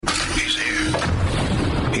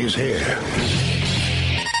He's here.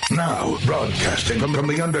 Now, broadcasting from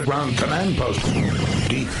the underground command post,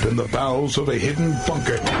 deep in the bowels of a hidden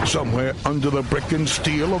bunker, somewhere under the brick and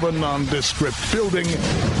steel of a nondescript building,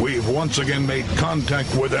 we've once again made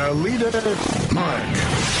contact with our leader, Mark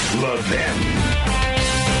Levin.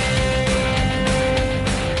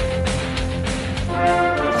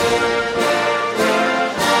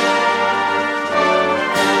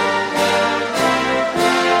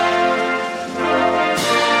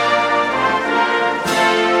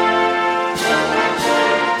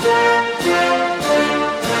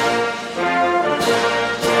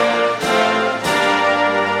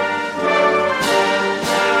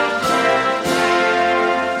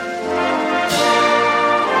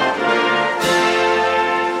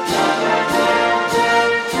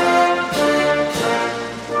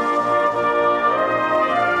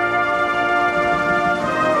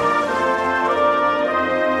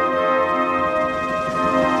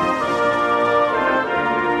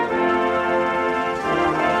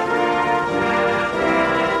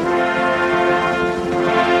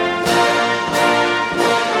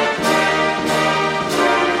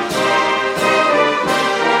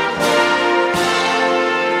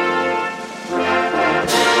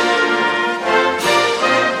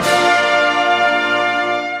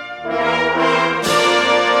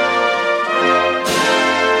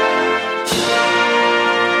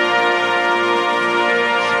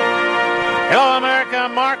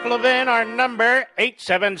 Levin, our number,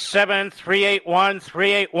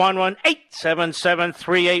 877-381-3811,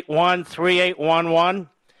 877-381-3811.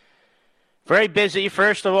 Very busy.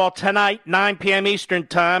 First of all, tonight, 9 p.m. Eastern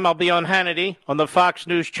Time, I'll be on Hannity on the Fox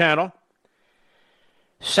News Channel.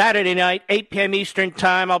 Saturday night, 8 p.m. Eastern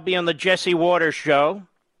Time, I'll be on the Jesse Waters Show.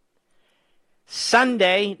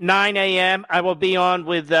 Sunday, 9 a.m., I will be on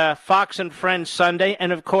with Fox and Friends Sunday,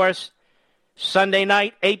 and of course, Sunday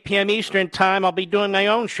night, 8 p.m. Eastern Time, I'll be doing my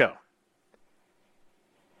own show.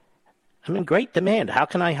 I'm in great demand. How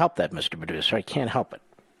can I help that, Mr. Producer? I can't help it.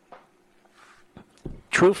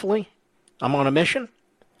 Truthfully, I'm on a mission.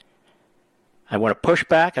 I want to push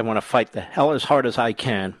back. I want to fight the hell as hard as I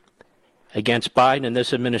can against Biden and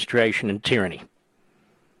this administration and tyranny.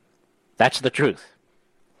 That's the truth.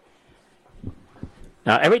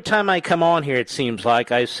 Now, every time I come on here, it seems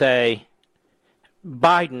like I say,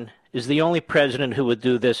 Biden is the only president who would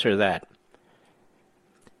do this or that.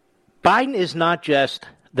 Biden is not just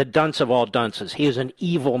the dunce of all dunces. He is an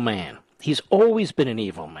evil man. He's always been an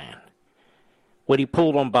evil man. What he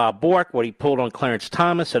pulled on Bob Bork, what he pulled on Clarence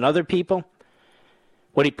Thomas and other people,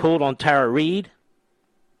 what he pulled on Tara Reade.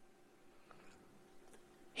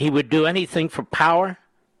 He would do anything for power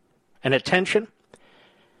and attention,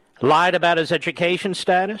 lied about his education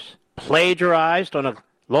status, plagiarized on a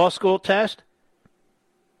law school test,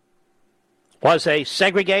 was a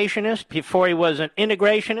segregationist before he was an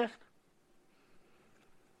integrationist.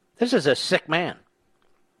 This is a sick man.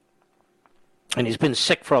 And he's been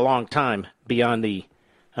sick for a long time beyond the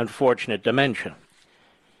unfortunate dimension.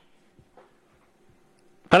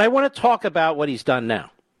 But I want to talk about what he's done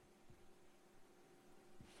now.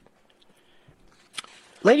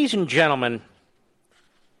 Ladies and gentlemen,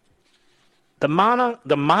 the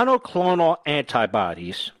monoclonal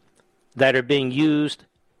antibodies that are being used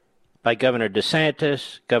by Governor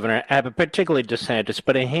DeSantis, Governor Abbott, particularly DeSantis,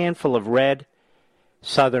 but a handful of red,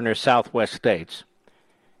 southern or southwest states,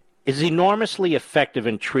 is enormously effective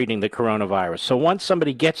in treating the coronavirus. So once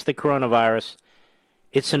somebody gets the coronavirus,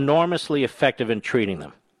 it's enormously effective in treating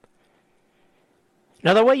them.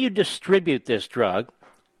 Now, the way you distribute this drug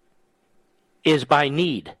is by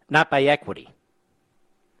need, not by equity.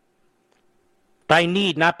 By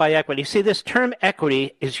need, not by equity. See, this term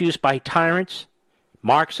equity is used by tyrants,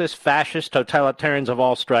 Marxists, fascists, totalitarians of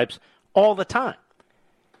all stripes, all the time,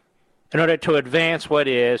 in order to advance what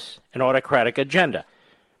is an autocratic agenda.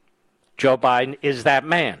 Joe Biden is that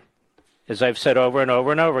man, as I've said over and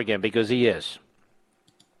over and over again, because he is.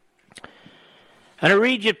 And I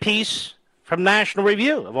read you a piece from National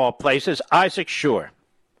Review, of all places, Isaac Schur.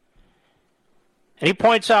 And he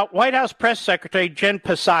points out White House Press Secretary Jen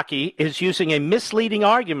Psaki is using a misleading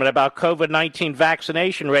argument about COVID-19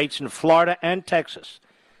 vaccination rates in Florida and Texas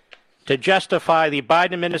to justify the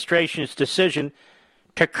Biden administration's decision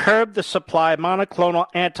to curb the supply of monoclonal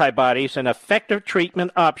antibodies, an effective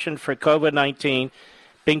treatment option for COVID-19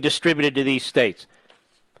 being distributed to these states.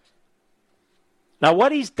 Now,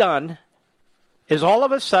 what he's done is all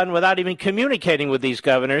of a sudden, without even communicating with these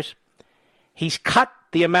governors, he's cut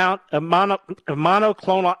the amount of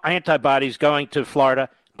monoclonal antibodies going to Florida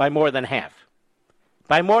by more than half.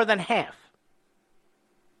 By more than half.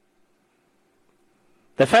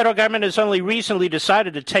 The federal government has only recently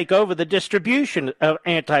decided to take over the distribution of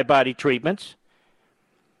antibody treatments,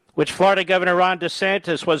 which Florida Governor Ron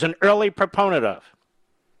DeSantis was an early proponent of.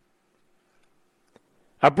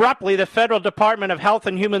 Abruptly, the Federal Department of Health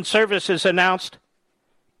and Human Services announced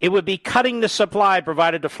it would be cutting the supply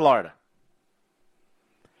provided to Florida.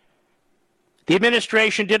 The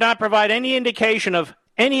administration did not provide any indication of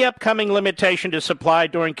any upcoming limitation to supply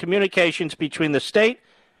during communications between the state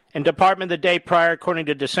and department the day prior, according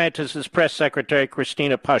to DeSantis' press secretary,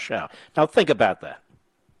 Christina Pushaw. Now think about that.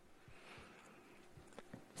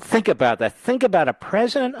 Think about that. Think about a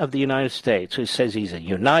president of the United States who says he's a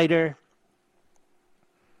uniter.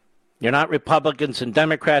 You're not Republicans and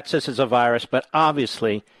Democrats. This is a virus, but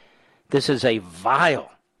obviously this is a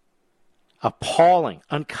vile, appalling,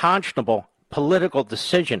 unconscionable political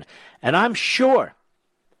decision. And I'm sure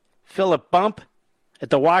Philip Bump at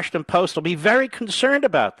the Washington Post will be very concerned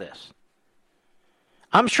about this.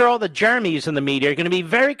 I'm sure all the Jeremys in the media are going to be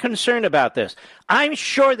very concerned about this. I'm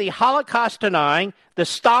sure the Holocaust denying, the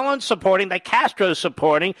Stalin supporting, the Castro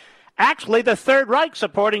supporting, actually the Third Reich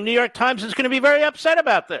supporting New York Times is going to be very upset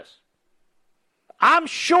about this. I'm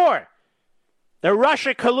sure the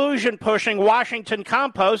Russia collusion pushing Washington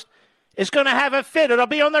Compost is going to have a fit. It'll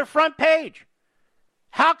be on their front page.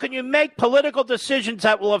 How can you make political decisions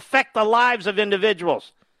that will affect the lives of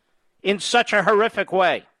individuals in such a horrific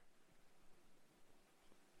way?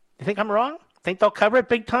 You think I'm wrong? Think they'll cover it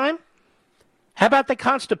big time? How about the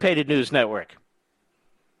Constipated News Network?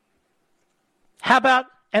 How about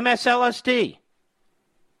MSLSD?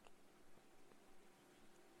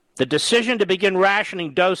 The decision to begin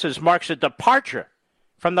rationing doses marks a departure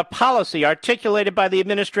from the policy articulated by the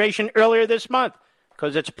administration earlier this month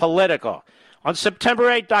because it's political. On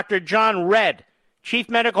September 8, Dr. John Redd, Chief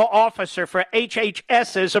Medical Officer for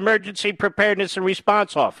HHS's Emergency Preparedness and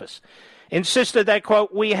Response Office, insisted that,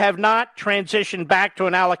 quote, we have not transitioned back to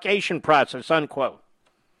an allocation process, unquote.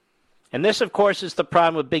 And this, of course, is the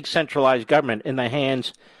problem with big centralized government in the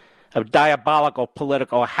hands of diabolical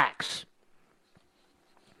political hacks.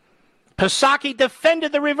 Psaki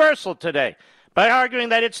defended the reversal today by arguing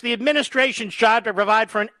that it's the administration's job to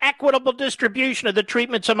provide for an equitable distribution of the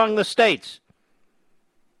treatments among the states.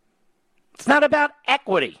 It's not about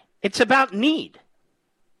equity. It's about need.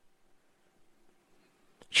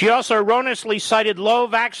 She also erroneously cited low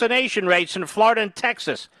vaccination rates in Florida and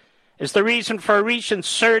Texas as the reason for a recent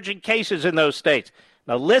surge in cases in those states.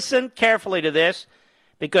 Now listen carefully to this,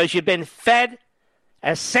 because you've been fed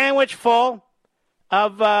a sandwich full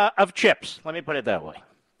of chips. Let me put it that way.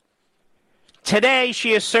 Today,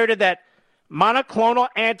 she asserted that monoclonal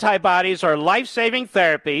antibodies are life-saving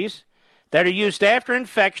therapies that are used after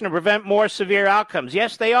infection to prevent more severe outcomes.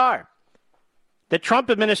 Yes, they are. The Trump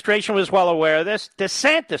administration was well aware of this.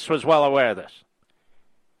 DeSantis was well aware of this.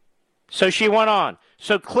 So she went on.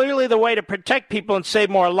 So clearly the way to protect people and save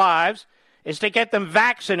more lives is to get them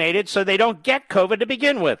vaccinated so they don't get COVID to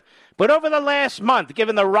begin with. But over the last month,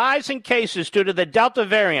 given the rise in cases due to the Delta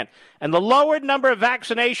variant and the lowered number of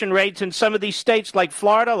vaccination rates in some of these states like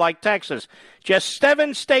Florida, like Texas, just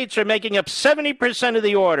 7 states are making up 70% of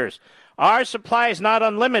the orders. Our supply is not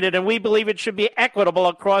unlimited, and we believe it should be equitable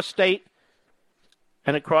across state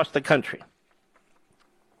and across the country.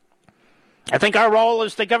 I think our role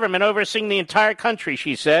as the government overseeing the entire country,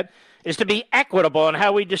 she said, is to be equitable in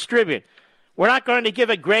how we distribute. We're not going to give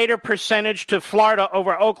a greater percentage to Florida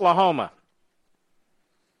over Oklahoma.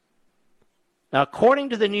 Now, according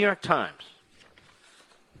to the New York Times,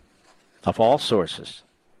 of all sources,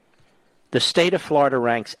 the state of Florida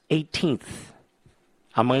ranks 18th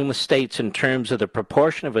among the states in terms of the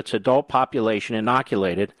proportion of its adult population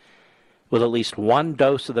inoculated with at least one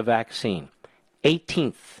dose of the vaccine.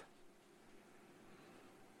 18th.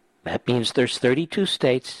 That means there's 32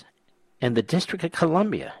 states and the District of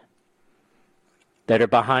Columbia that are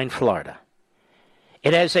behind Florida.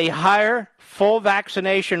 It has a higher full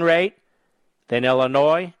vaccination rate than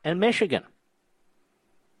Illinois and Michigan.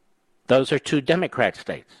 Those are 2 Democrat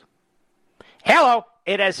states. Hello,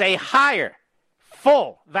 it has a higher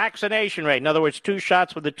full vaccination rate. In other words, 2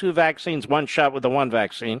 shots with the 2 vaccines, 1 shot with the 1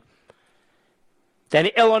 vaccine, than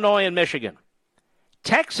Illinois and Michigan.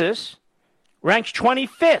 Texas ranks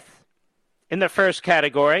 25th in the first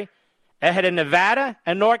category, ahead of Nevada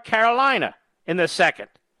and North Carolina in the second.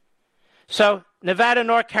 So Nevada and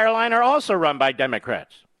North Carolina are also run by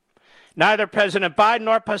Democrats. Neither President Biden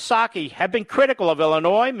nor Psaki have been critical of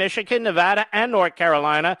Illinois, Michigan, Nevada, and North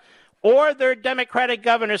Carolina, or their Democratic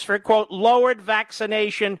governors for, quote, lowered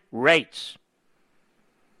vaccination rates.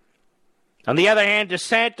 On the other hand,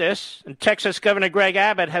 DeSantis and Texas Governor Greg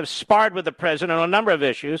Abbott have sparred with the president on a number of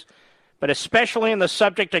issues, but especially in the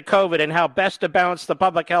subject of COVID and how best to balance the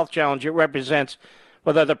public health challenge it represents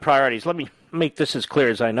with other priorities. Let me make this as clear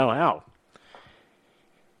as I know how.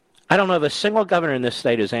 I don't know of a single governor in this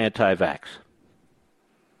state who's anti-vax.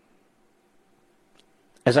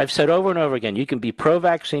 As I've said over and over again, you can be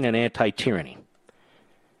pro-vaccine and anti-tyranny.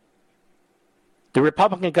 The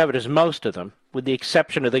Republican governors, most of them, with the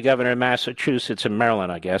exception of the governor of Massachusetts and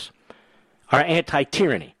Maryland, I guess, are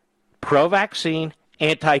anti-tyranny. Pro-vaccine,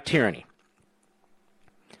 anti-tyranny.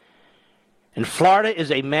 And Florida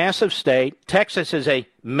is a massive state. Texas is a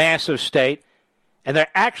massive state. And they're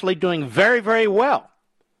actually doing very, very well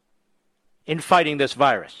in fighting this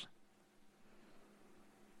virus.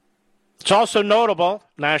 It's also notable,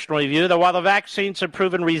 National Review, that while the vaccines have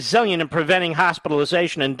proven resilient in preventing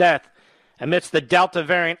hospitalization and death amidst the Delta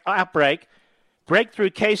variant outbreak, breakthrough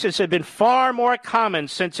cases have been far more common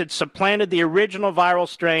since it supplanted the original viral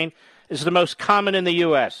strain as the most common in the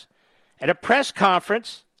U.S. At a press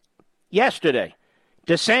conference yesterday,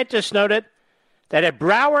 DeSantis noted that at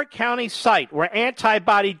Broward County site where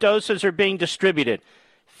antibody doses are being distributed,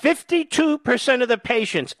 52% of the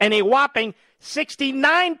patients and a whopping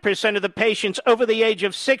 69% of the patients over the age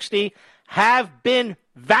of 60 have been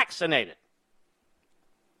vaccinated.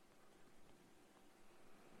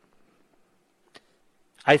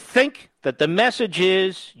 I think that the message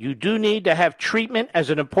is you do need to have treatment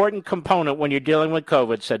as an important component when you're dealing with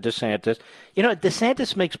COVID, said DeSantis. You know,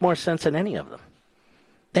 DeSantis makes more sense than any of them.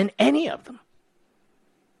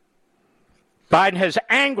 Biden has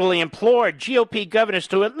angrily implored GOP governors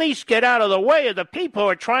to at least get out of the way of the people who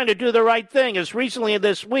are trying to do the right thing. As recently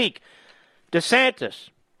this week, DeSantis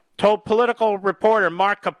told political reporter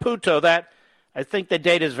Mark Caputo that, I think the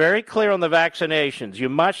data is very clear on the vaccinations.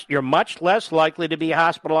 You're much less likely to be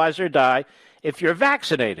hospitalized or die if you're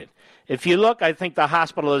vaccinated. If you look, I think the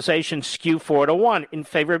hospitalizations skew 4-1 in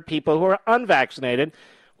favor of people who are unvaccinated,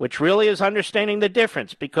 which really is understanding the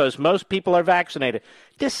difference because most people are vaccinated.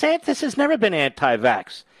 DeSantis has never been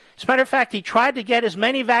anti-vax. As a matter of fact, he tried to get as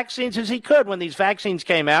many vaccines as he could when these vaccines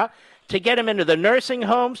came out to get them into the nursing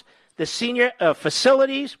homes, the senior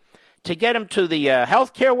facilities, to get him to the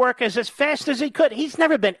healthcare workers as fast as he could. He's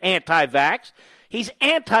never been anti-vax. He's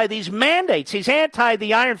anti these mandates. He's anti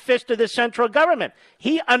the iron fist of the central government.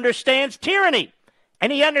 He understands tyranny.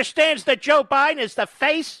 And he understands that Joe Biden is the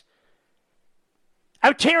face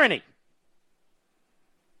of tyranny.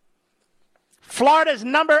 Florida's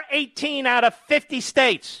number 18 out of 50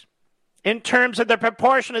 states in terms of the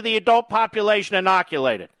proportion of the adult population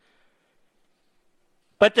inoculated.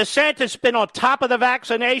 But DeSantis has been on top of the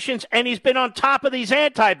vaccinations, and he's been on top of these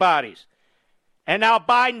antibodies. And now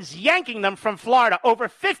Biden's yanking them from Florida, over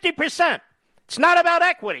 50%. It's not about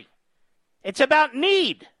equity. It's about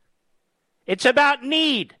need. It's about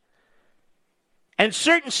need. And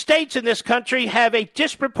certain states in this country have a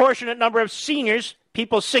disproportionate number of seniors,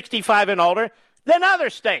 people 65 and older, than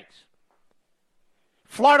other states.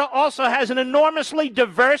 Florida also has an enormously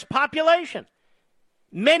diverse population.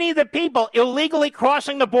 Many of the people illegally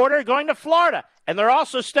crossing the border are going to Florida, and they're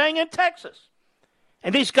also staying in Texas.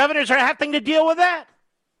 And these governors are having to deal with that.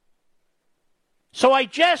 So I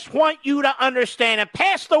just want you to understand and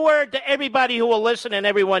pass the word to everybody who will listen and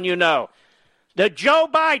everyone you know that Joe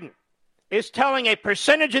Biden is telling a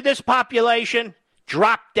percentage of this population,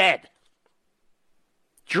 drop dead.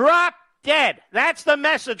 Drop dead. That's the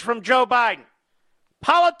message from Joe Biden.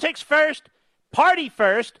 Politics first, party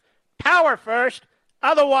first, power first.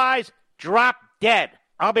 Otherwise, drop dead.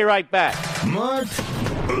 I'll be right back. Mark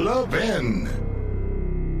Levin.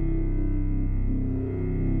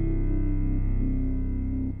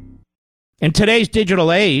 In today's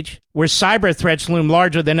digital age, where cyber threats loom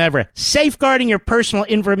larger than ever, safeguarding your personal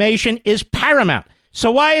information is paramount. So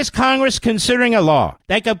why is Congress considering a law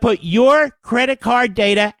that could put your credit card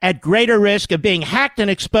data at greater risk of being hacked and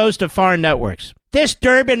exposed to foreign networks? This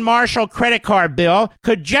Durbin-Marshall credit card bill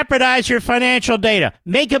could jeopardize your financial data,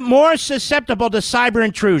 make it more susceptible to cyber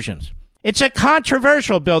intrusions. It's a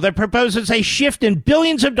controversial bill that proposes a shift in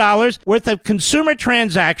billions of dollars worth of consumer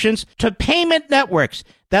transactions to payment networks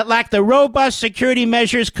that lack the robust security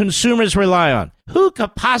measures consumers rely on. Who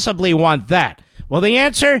could possibly want that? Well, the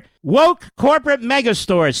answer? Woke corporate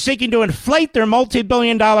megastores seeking to inflate their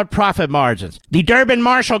multi-billion-dollar profit margins. The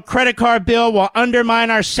Durbin-Marshall credit card bill will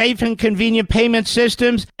undermine our safe and convenient payment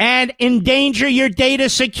systems and endanger your data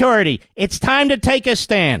security. It's time to take a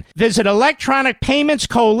stand. Visit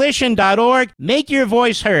electronicpaymentscoalition.org. Make your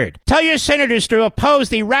voice heard. Tell your senators to oppose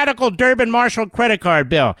the radical Durbin-Marshall credit card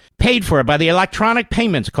bill, paid for by the Electronic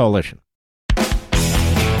Payments Coalition.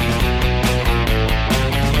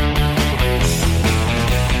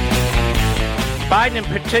 Biden in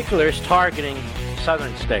particular is targeting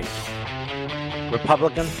southern states,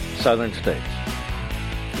 Republican southern states,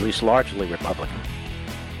 at least largely Republican.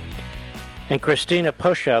 And Christina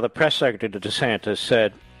Pushaw, the press secretary to DeSantis,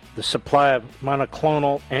 said the supply of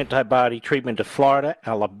monoclonal antibody treatment to Florida,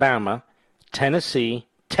 Alabama, Tennessee,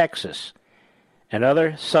 Texas, and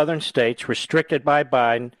other southern states restricted by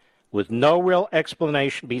Biden with no real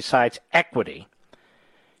explanation besides equity.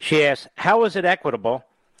 She asked, how is it equitable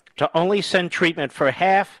to only send treatment for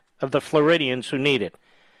half of the Floridians who need it,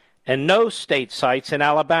 and no state sites in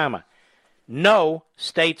Alabama? No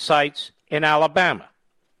state sites in Alabama.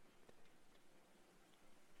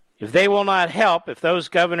 If they will not help, if those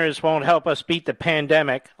governors won't help us beat the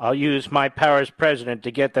pandemic, I'll use my power as president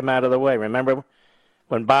to get them out of the way. Remember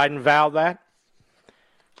when Biden vowed that?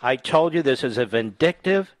 I told you this is a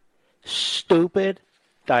vindictive, stupid,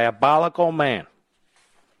 diabolical man.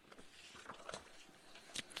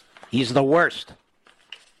 He's the worst.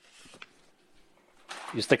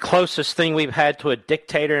 He's the closest thing we've had to a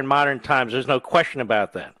dictator in modern times. There's no question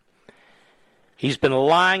about that. He's been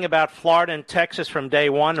lying about Florida and Texas from day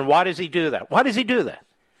one. And why does he do that? Why does he do that?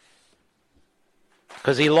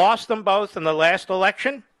 Because he lost them both in the last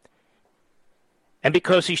election, and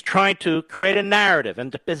because he's trying to create a narrative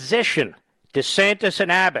and to position DeSantis and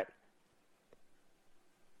Abbott.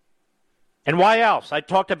 And why else? I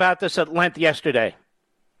talked about this at length yesterday.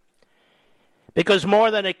 Because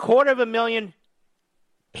more than 250,000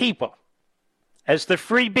 people, as the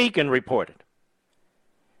Free Beacon reported,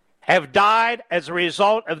 have died as a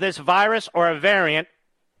result of this virus or a variant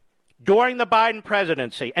during the Biden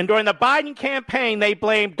presidency. And during the Biden campaign, they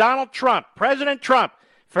blamed Donald Trump, President Trump,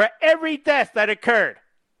 for every death that occurred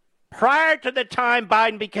prior to the time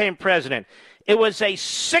Biden became president. It was a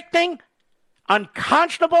sickening,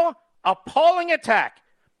 unconscionable, appalling attack,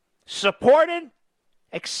 supported,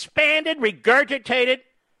 expanded, regurgitated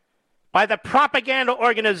by the propaganda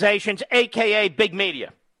organizations, a.k.a. big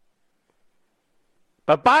media.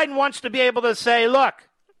 But Biden wants to be able to say, look,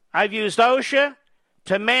 I've used OSHA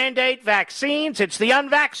to mandate vaccines. It's the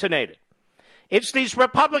unvaccinated. It's these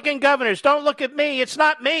Republican governors. Don't look at me. It's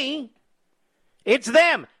not me. It's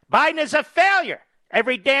them. Biden is a failure.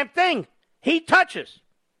 Every damn thing he touches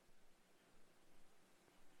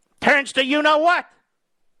turns to you know what.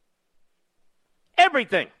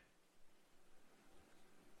 Everything.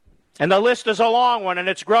 And the list is a long one, and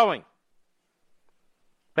it's growing.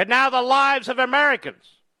 But now the lives of Americans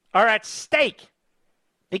are at stake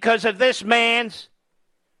because of this man's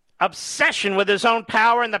obsession with his own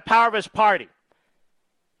power and the power of his party.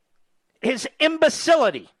 His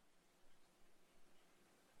imbecility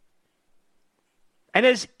and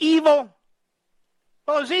his evil,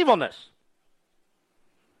 well, his evilness.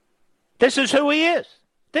 This is who he is.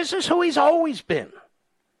 This is who he's always been.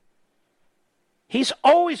 He's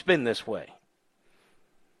always been this way.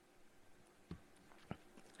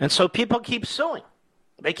 And so people keep suing.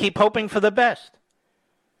 They keep hoping for the best.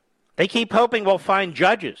 They keep hoping we'll find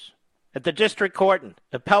judges at the district court and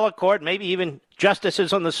appellate court, maybe even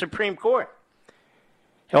justices on the Supreme Court.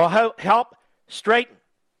 It will help straighten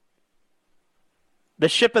the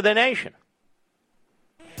ship of the nation.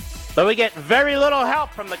 But we get very little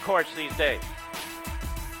help from the courts these days.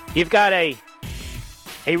 You've got a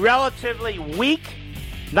relatively weak,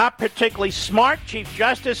 not particularly smart Chief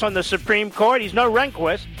Justice on the Supreme Court. He's no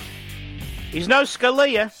Rehnquist. He's no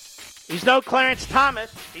Scalia. He's no Clarence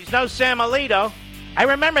Thomas. He's no Sam Alito. I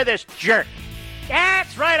remember this jerk.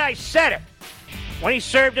 That's right, I said it. When he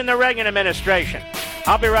served in the Reagan administration.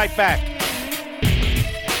 I'll be right back.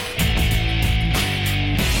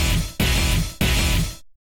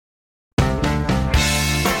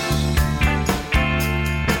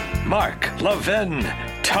 Mark Levin,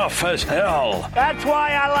 tough as hell. That's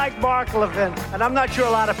why I like Mark Levin. And I'm not sure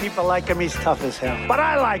a lot of people like him. He's tough as hell. But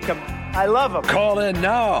I like him. I love him. Call in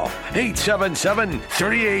now.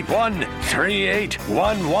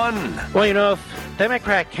 877-381-3811. Well, you know, if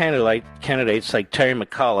Democrat candidates like Terry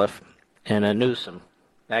McAuliffe and Newsom,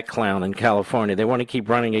 that clown in California, they want to keep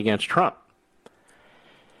running against Trump.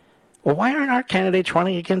 Well, why aren't our candidates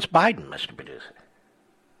running against Biden, Mr. Producer?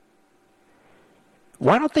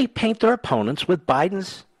 Why don't they paint their opponents with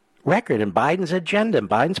Biden's record and Biden's agenda and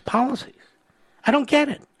Biden's policies? I don't get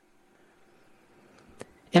it.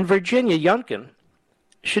 In Virginia, Youngkin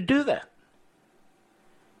should do that.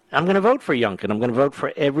 I'm going to vote for Youngkin. I'm going to vote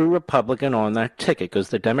for every Republican on that ticket because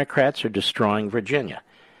the Democrats are destroying Virginia.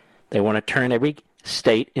 They want to turn every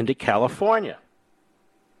state into California.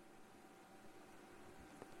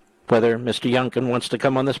 Whether Mr. Youngkin wants to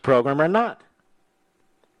come on this program or not,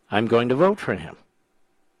 I'm going to vote for him.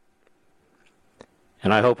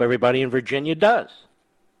 And I hope everybody in Virginia does.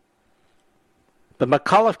 But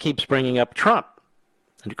McAuliffe keeps bringing up Trump.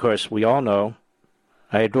 And, of course, we all know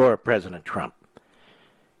I adore President Trump.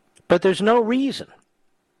 But there's no reason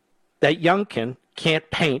that Youngkin can't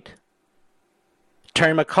paint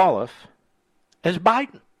Terry McAuliffe as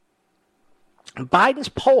Biden. Biden's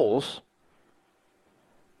polls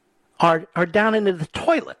are down into the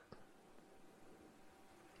toilet.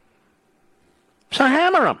 So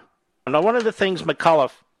hammer him. Now, one of the things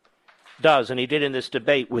McAuliffe does, and he did in this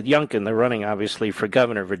debate with Youngkin, they're running, obviously, for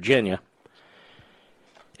governor of Virginia,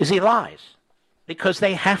 is he lies. Because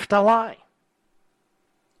they have to lie.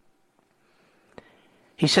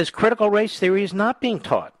 He says critical race theory is not being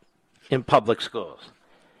taught in public schools.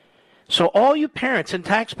 So all you parents and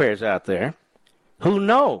taxpayers out there who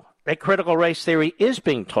know that critical race theory is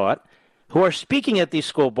being taught, who are speaking at these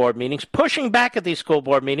school board meetings, pushing back at these school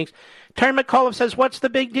board meetings, Terry McAuliffe says, what's the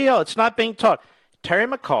big deal? It's not being taught. Terry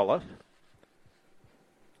McAuliffe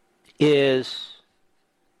is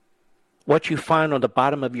what you find on the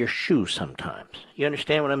bottom of your shoe sometimes. You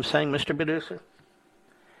understand what I'm saying, Mr. Producer?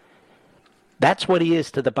 That's what he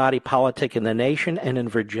is to the body politic in the nation and in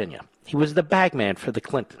Virginia. He was the bagman for the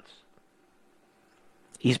Clintons.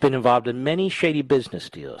 He's been involved in many shady business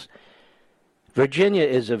deals. Virginia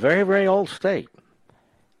is a very, very old state.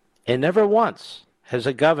 And never once has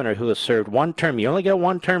a governor who has served one term, you only get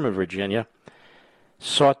one term in Virginia,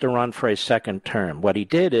 sought to run for a second term. What he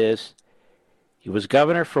did is, he was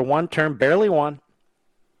governor for one term, barely won.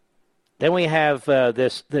 Then we have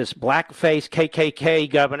this blackface KKK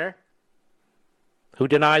governor who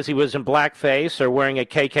denies he was in blackface or wearing a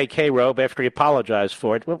KKK robe after he apologized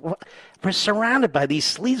for it. We're surrounded by these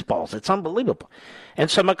sleazeballs. It's unbelievable. And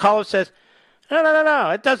so McAuliffe says, no.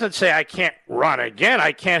 It doesn't say I can't run again.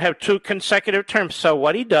 I can't have 2 consecutive terms. So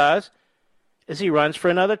what he does is he runs for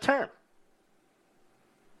another term.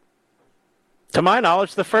 To my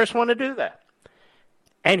knowledge, the first one to do that.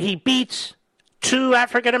 And he beats 2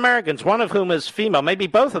 African Americans, one of whom is female, maybe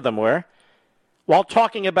both of them were, while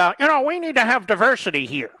talking about, we need to have diversity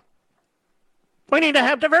here. We need to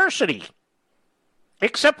have diversity.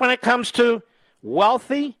 Except when it comes to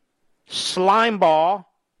wealthy, slimeball,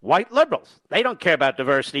 white liberals. They don't care about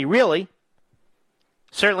diversity, really.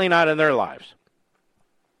 Certainly not in their lives.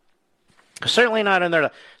 Certainly not in their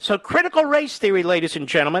lives. So critical race theory, ladies and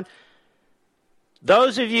gentlemen,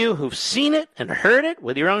 those of you who've seen it and heard it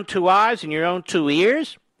with your own 2 eyes and your own 2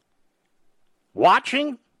 ears,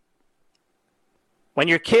 watching when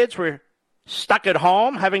your kids were stuck at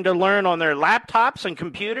home having to learn on their laptops and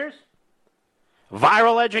computers,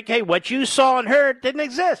 viral educate, what you saw and heard didn't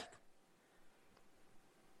exist.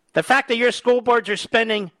 The fact that your school boards are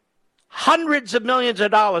spending hundreds of millions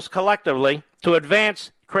of dollars collectively to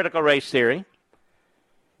advance critical race theory,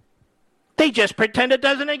 they just pretend it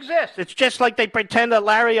doesn't exist. It's just like they pretend that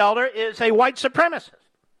Larry Elder is a white supremacist.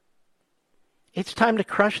 It's time to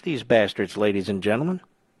crush these bastards, ladies and gentlemen.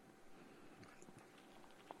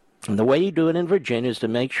 And the way you do it in Virginia is to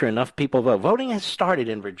make sure enough people vote. Voting has started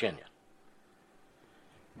in Virginia.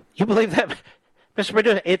 You believe that, Mr.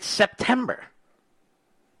 Producer? It's September.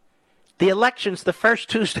 The election's the first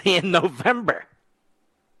Tuesday in November.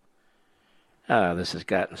 Oh, this has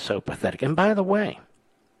gotten so pathetic. And by the way,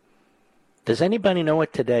 does anybody know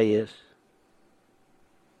what today is?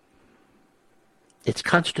 It's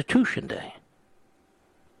Constitution Day.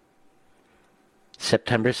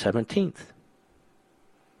 September 17th.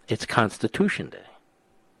 It's Constitution Day.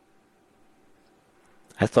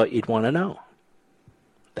 I thought you'd want to know.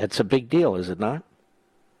 That's a big deal, is it not?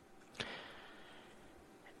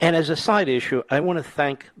 And as a side issue, I want to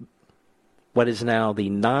thank what is now the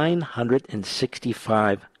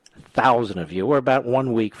 965,000 of you, or about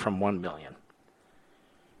 1 week from 1 million,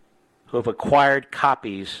 who have acquired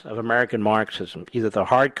copies of American Marxism, either the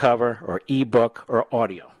hardcover or ebook or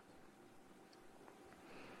audio.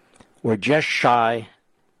 We're just shy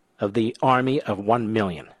of the army of 1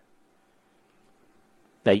 million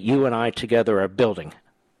that you and I together are building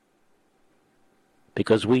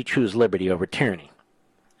because we choose liberty over tyranny,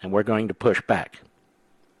 and we're going to push back.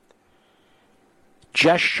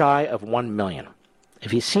 Just shy of 1 million.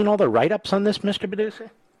 Have you seen all the write-ups on this, Mr.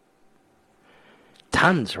 Producer?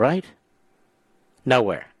 Tons, right?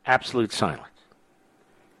 Nowhere. Absolute silence.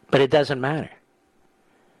 But it doesn't matter.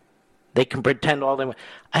 They can pretend all they want.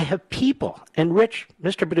 I have people, and Rich,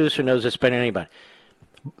 Mr. Producer, knows this better than anybody.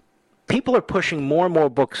 People are pushing more and more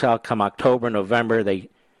books out come October, November.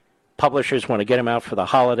 Publishers want to get them out for the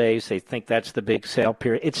holidays. They think that's the big sale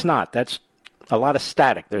period. It's not. That's a lot of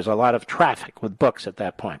static. There's a lot of traffic with books at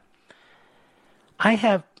that point. I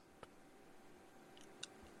have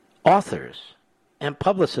authors and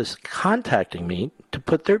publicists contacting me to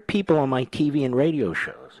put their people on my TV and radio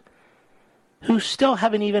shows who still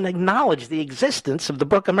haven't even acknowledged the existence of the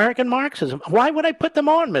book American Marxism. Why would I put them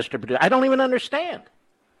on, Mr. Producer? I don't even understand.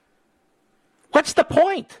 What's the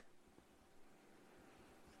point?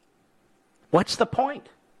 What's the point?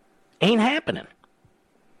 Ain't happening.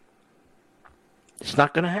 It's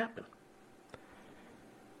not going to happen.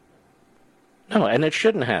 No, and it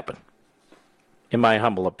shouldn't happen, in my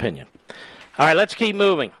humble opinion. All right, let's keep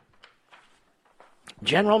moving.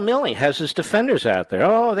 General Milley has his defenders out there.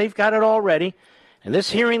 Oh, they've got it all ready. And this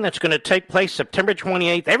hearing that's going to take place September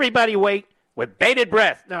 28th, everybody wait with bated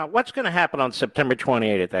breath. Now, what's going to happen on September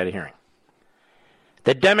 28th at that hearing?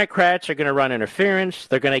 The Democrats are going to run interference.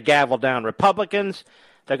 They're going to gavel down Republicans.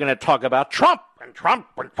 They're going to talk about Trump and Trump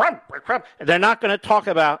and Trump and Trump. And they're not going to talk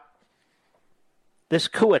about this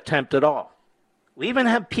coup attempt at all. We even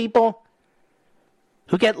have people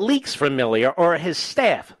who get leaks from Milley or his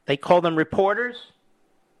staff. They call them reporters,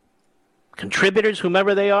 contributors,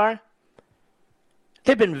 whomever they are.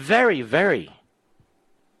 They've been very, very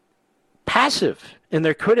passive in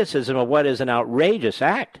their criticism of what is an outrageous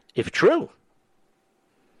act, if true.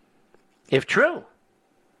 If true.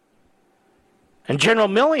 And General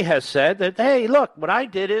Milley has said that, hey, look, what I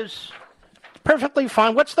did is perfectly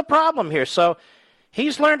fine. What's the problem here? So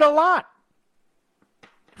he's learned a lot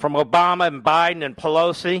from Obama and Biden and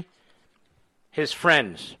Pelosi, his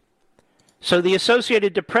friends. So the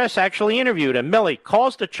Associated Press actually interviewed him. Milley,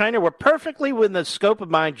 calls to China were perfectly within the scope of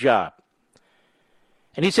my job.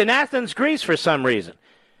 And he's in Athens, Greece for some reason.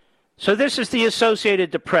 So this is the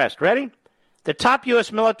Associated Press. Ready? The top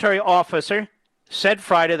U.S. military officer said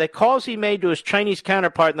Friday that calls he made to his Chinese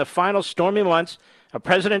counterpart in the final stormy months of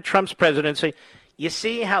President Trump's presidency. You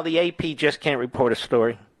see how the AP just can't report a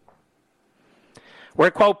story?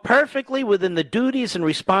 Were, quote, perfectly within the duties and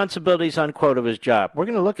responsibilities, unquote, of his job. We're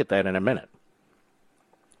going to look at that in a minute.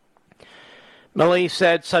 Milley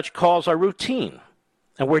said such calls are routine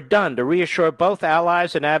and were done to reassure both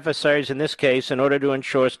allies and adversaries in this case in order to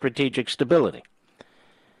ensure strategic stability.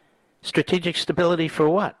 Strategic stability for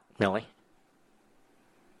what, Milley?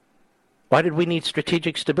 Why did we need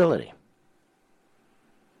strategic stability?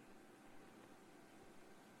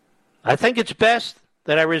 I think it's best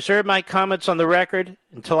that I reserve my comments on the record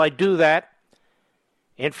until I do that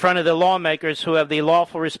in front of the lawmakers who have the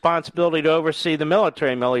lawful responsibility to oversee the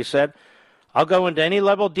military, Milley said. I'll go into any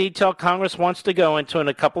level of detail Congress wants to go into in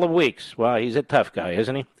a couple of weeks. Well, he's a tough guy,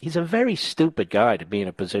 isn't he? He's a very stupid guy to be in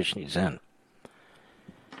a position he's in.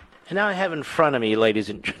 And now I have in front of me, ladies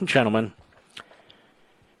and gentlemen,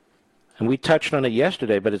 and we touched on it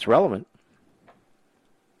yesterday, but it's relevant,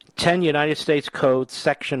 10 United States Code,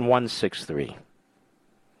 Section 163.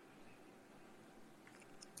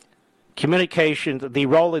 Communications, the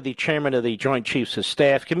role of the chairman of the Joint Chiefs of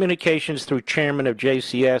Staff, communications through chairman of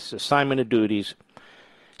JCS, assignment of duties,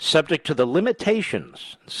 subject to the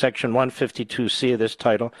limitations, Section 152C of this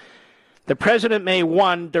title. The President may,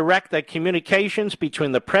 1, direct that communications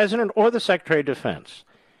between the President or the Secretary of Defense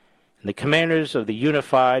and the commanders of the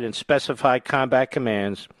unified and specified combat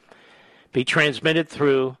commands be transmitted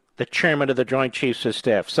through the chairman of the Joint Chiefs of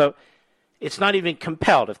Staff. So it's not even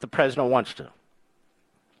compelled if the President wants to.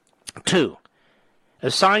 2,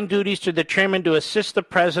 assign duties to the chairman to assist the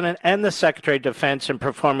President and the Secretary of Defense in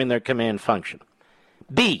performing their command function.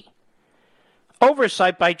 B,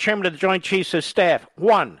 oversight by chairman of the Joint Chiefs of Staff.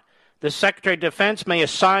 1, the Secretary of Defense may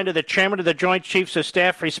assign to the chairman of the Joint Chiefs of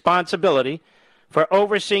Staff responsibility for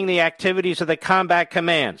overseeing the activities of the combat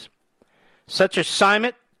commands. Such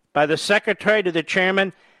assignment by the Secretary to the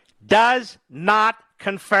chairman does not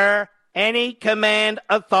confer any command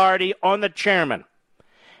authority on the chairman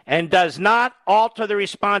and does not alter the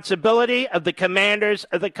responsibility of the commanders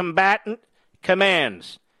of the combatant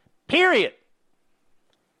commands. Period.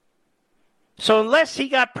 So unless he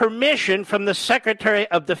got permission from the Secretary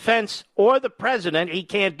of Defense or the President, he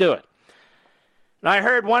can't do it. And I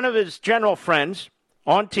heard one of his general friends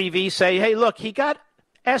on TV say, hey, look, he got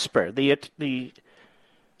Esper, the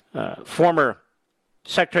former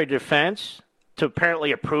Secretary of Defense, to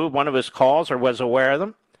apparently approve one of his calls or was aware of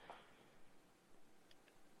them.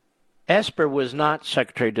 Esper was not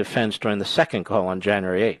Secretary of Defense during the second call on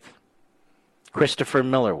January 8th. Christopher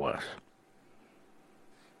Miller was.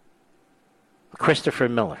 Christopher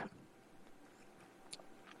Miller.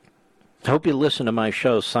 I hope you listen to my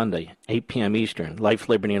show Sunday, 8 p.m. Eastern, Life,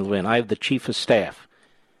 Liberty, and Levin. I have the Chief of Staff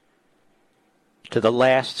to the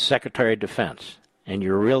last Secretary of Defense, and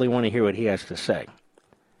you really want to hear what he has to say.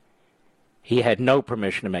 He had no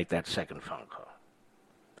permission to make that second phone call.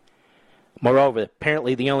 Moreover,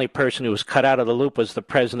 apparently the only person who was cut out of the loop was the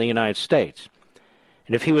President of the United States.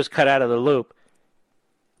 And if he was cut out of the loop,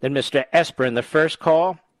 then Mr. Esper, in the first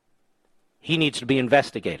call, he needs to be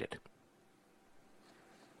investigated.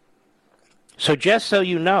 So just so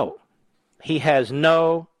you know, he has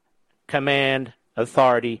no command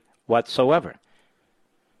authority whatsoever.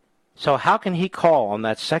 So how can he call on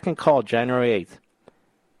that second call, January 8th,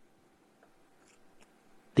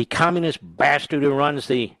 the communist bastard who runs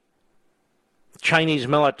the Chinese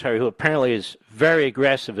military, who apparently is very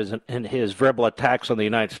aggressive in his verbal attacks on the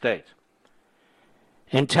United States,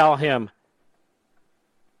 and tell him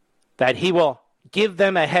that he will give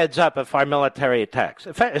them a heads up if our military attacks?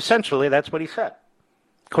 Essentially, that's what he said,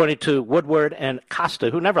 according to Woodward and Costa,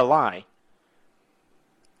 who never lie.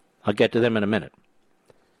 I'll get to them in a minute.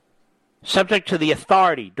 Subject to the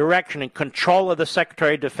authority, direction, and control of the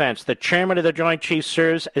Secretary of Defense, the Chairman of the Joint Chiefs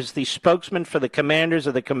serves as the spokesman for the commanders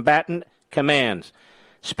of the combatant commands,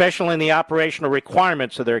 especially in the operational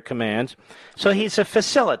requirements of their commands. So he's a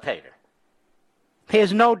facilitator. He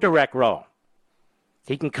has no direct role.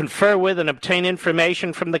 He can confer with and obtain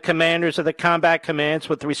information from the commanders of the combat commands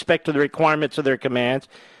with respect to the requirements of their commands,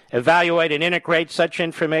 evaluate and integrate such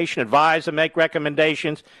information, advise and make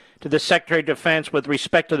recommendations to the Secretary of Defense with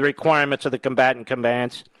respect to the requirements of the combatant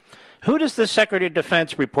commands. Who does the Secretary of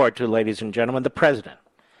Defense report to, ladies and gentlemen? The President.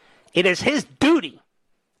 It is his duty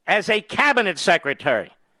as a cabinet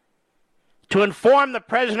secretary to inform the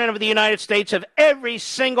President of the United States of every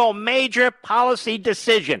single major policy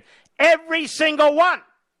decision, every single one.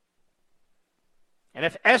 And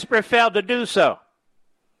if Esper failed to do so,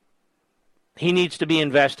 he needs to be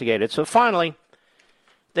investigated. So finally,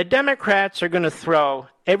 the Democrats are going to throw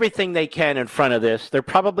everything they can in front of this. They're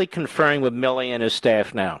probably conferring with Milley and his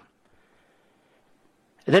staff now.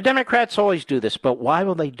 The Democrats always do this, but why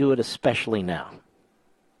will they do it especially now?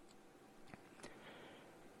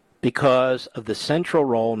 Because of the central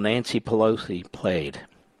role Nancy Pelosi played.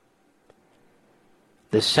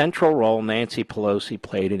 The central role Nancy Pelosi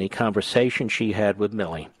played in a conversation she had with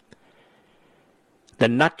Milley. The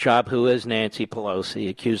nutjob who is Nancy Pelosi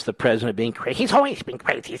accused the president of being crazy. He's always been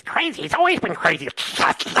crazy. He's crazy. He's always been crazy.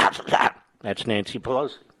 That's Nancy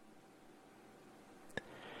Pelosi.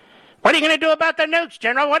 What are you going to do about the nukes,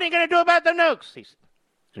 General? What are you going to do about the nukes? He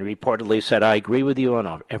reportedly said, I agree with you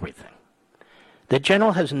on everything. The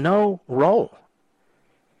general has no role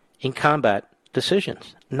in combat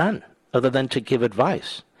decisions. None, other than to give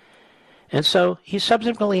advice. And so he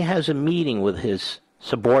subsequently has a meeting with his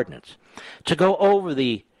subordinates to go over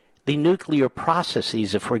the nuclear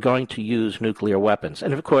processes if we're going to use nuclear weapons.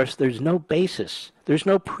 And of course, there's no basis, there's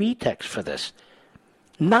no pretext for this.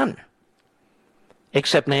 None.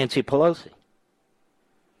 Except Nancy Pelosi.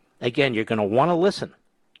 Again, you're going to want to listen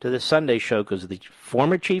to the Sunday show because the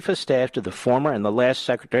former chief of staff to the former and the last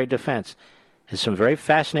Secretary of Defense has some very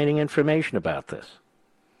fascinating information about this.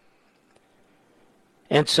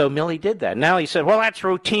 And so Milley did that. Now he said, well, that's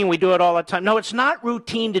routine. We do it all the time. No, it's not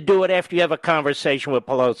routine to do it after you have a conversation with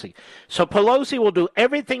Pelosi. So Pelosi will do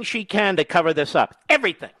everything she can to cover this up.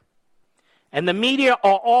 Everything. And the media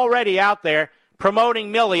are already out there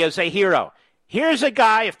promoting Milley as a hero. Here's a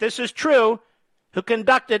guy, if this is true, who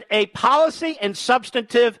conducted a policy and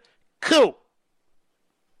substantive coup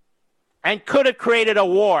and could have created a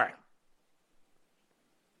war.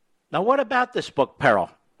 Now, what about this book, Peril?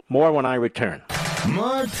 More when I return.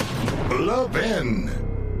 Mark Levin.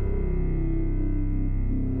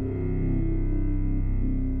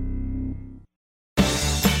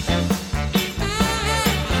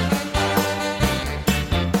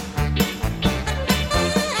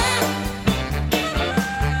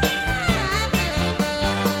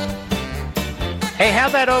 Hey,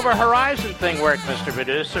 how'd that over-horizon thing work, Mr.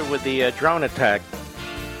 Producer, with the drone attack?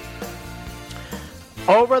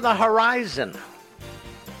 Over the horizon.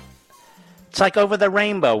 It's like Over the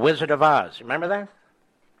Rainbow, Wizard of Oz. Remember that?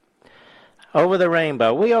 Over the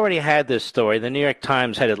Rainbow. We already had this story. The New York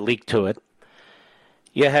Times had it leaked to it.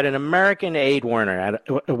 You had an American aid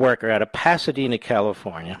worker out of Pasadena,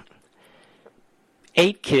 California.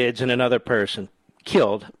 8 kids and another person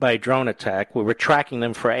killed by a drone attack. We were tracking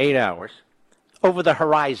them for 8 hours. Over the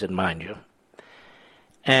horizon, mind you.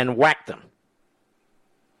 And whacked them.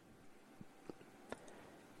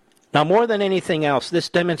 Now, more than anything else, this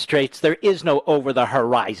demonstrates there is no over the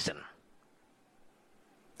horizon.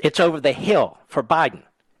 It's over the hill for Biden.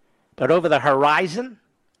 But over the horizon?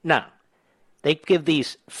 No. They give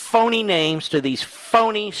these phony names to these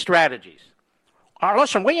phony strategies.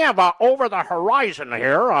 Listen, we have over the horizon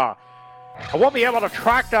here. We'll be able to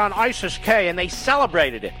track down ISIS-K, and they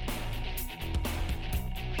celebrated it.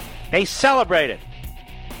 They celebrated.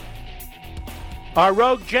 Our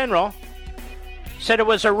rogue general said it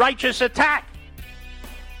was a righteous attack.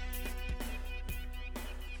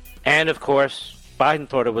 And, of course, Biden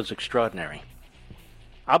thought it was extraordinary.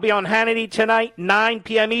 I'll be on Hannity tonight, 9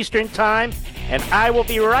 p.m. Eastern Time, and I will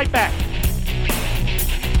be right back.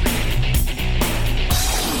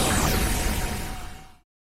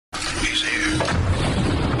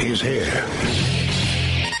 He's here.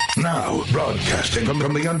 Now, broadcasting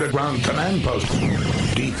from the underground command post,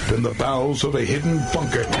 deep in the bowels of a hidden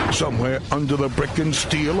bunker, somewhere under the brick and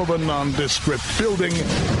steel of a nondescript building,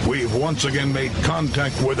 we've once again made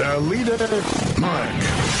contact with our leader, Mark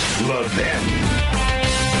Levin.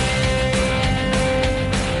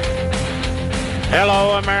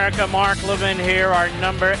 Hello, America. Mark Levin here. Our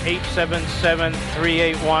number,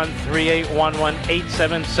 877-381-3811,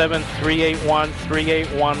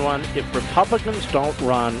 877-381-3811. If Republicans don't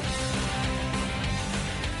run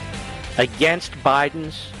against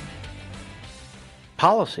Biden's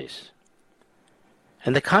policies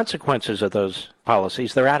and the consequences of those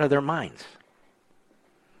policies, they're out of their minds.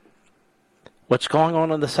 What's going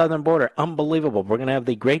on the southern border? Unbelievable. We're going to have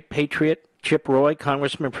the great patriot Chip Roy,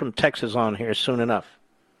 congressman from Texas, on here soon enough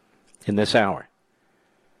in this hour.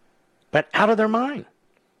 But out of their mind.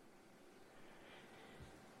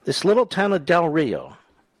 This little town of Del Rio,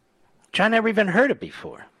 which I never even heard of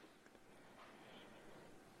before.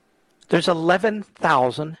 There's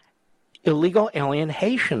 11,000 illegal alien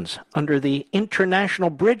Haitians under the international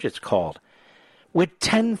bridge, it's called, with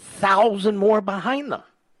 10,000 more behind them.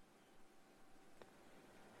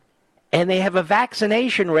 And they have a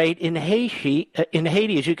vaccination rate in Haiti,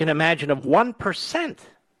 as you can imagine, of 1%.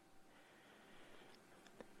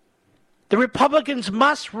 The Republicans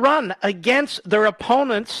must run against their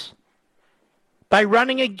opponents by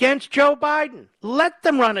running against Joe Biden. Let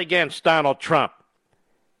them run against Donald Trump.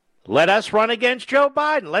 Let us run against Joe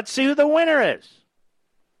Biden. Let's see who the winner is.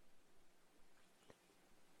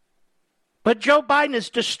 But Joe Biden is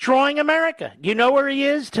destroying America. Do you know where he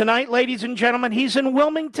is tonight, ladies and gentlemen? He's in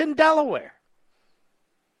Wilmington, Delaware.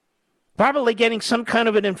 Probably getting some kind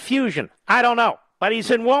of an infusion. I don't know. But he's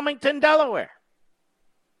in Wilmington, Delaware.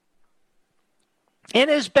 In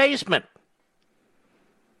his basement.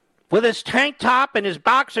 With his tank top and his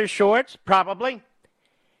boxer shorts, probably.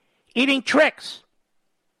 Eating Trix.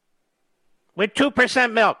 With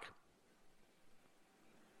 2% milk.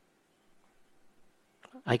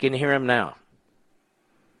 I can hear him now.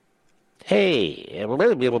 Hey,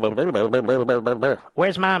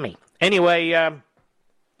 where's mommy? Anyway,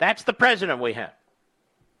 that's the president we have.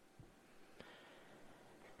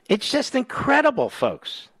 It's just incredible,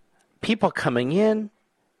 folks. People coming in,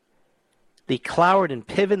 the Cloward and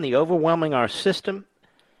Piven, the overwhelming our system.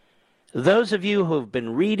 Those of you who have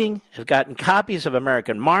been reading, have gotten copies of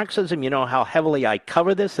American Marxism, you know how heavily I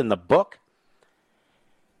cover this in the book.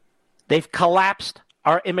 They've collapsed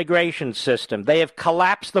our immigration system. They have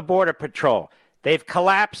collapsed the Border Patrol. They've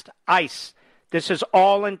collapsed ICE. This is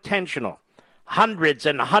all intentional. Hundreds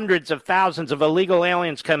and hundreds of thousands of illegal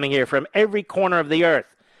aliens coming here from every corner of the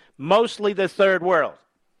earth, mostly the third world.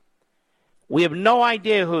 We have no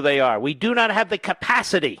idea who they are. We do not have the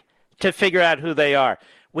capacity to figure out who they are.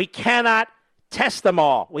 We cannot test them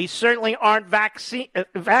all. We certainly aren't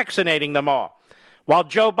vaccinating them all, while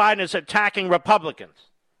Joe Biden is attacking Republicans.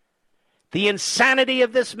 The insanity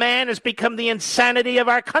of this man has become the insanity of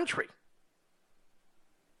our country.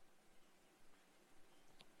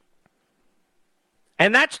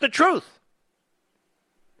 And that's the truth.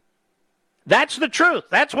 That's the truth.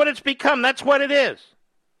 That's what it's become. That's what it is.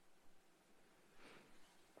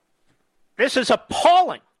 This is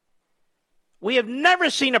appalling. We have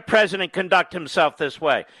never seen a president conduct himself this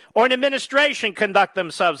way, or an administration conduct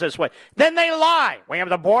themselves this way. Then they lie. We have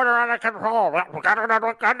the border under control. We've got it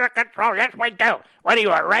under control. Yes, we do. What are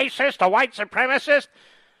you, a racist, a white supremacist?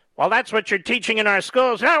 Well, that's what you're teaching in our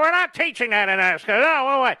schools. No, we're not teaching that in our schools.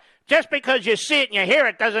 No, wait. Just because you see it and you hear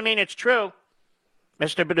it doesn't mean it's true.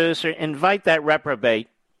 Mr. Producer, invite that reprobate,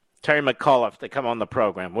 Terry McAuliffe, to come on the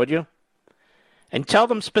program, would you? And tell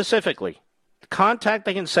them specifically. Contact,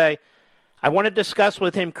 they can say, I want to discuss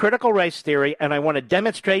with him critical race theory, and I want to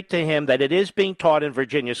demonstrate to him that it is being taught in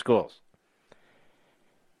Virginia schools.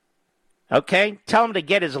 Okay? Tell him to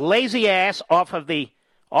get his lazy ass off of the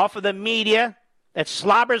media that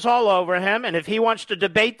slobbers all over him, and if he wants to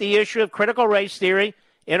debate the issue of critical race theory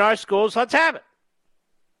in our schools, let's have it.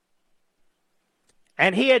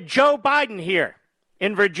 And he had Joe Biden here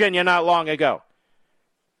in Virginia not long ago.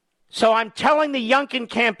 So I'm telling the Youngkin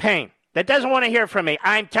campaign that doesn't want to hear from me,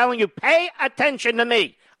 I'm telling you, pay attention to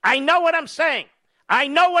me. I know what I'm saying. I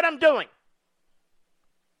know what I'm doing.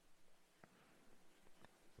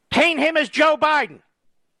 Paint him as Joe Biden.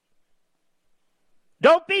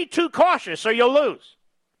 Don't be too cautious or you'll lose.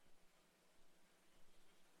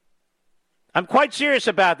 I'm quite serious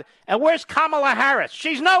about it. And where's Kamala Harris?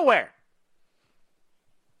 She's nowhere.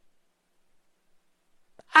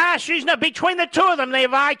 She's not. Between the two of them, they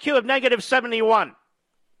have an IQ of negative 71.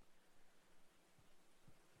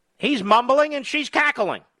 He's mumbling and she's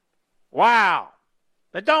cackling. Wow.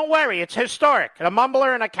 But don't worry, it's historic. A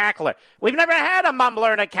mumbler and a cackler. We've never had a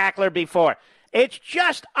mumbler and a cackler before. It's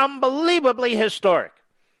just unbelievably historic.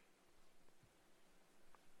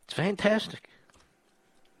 It's fantastic.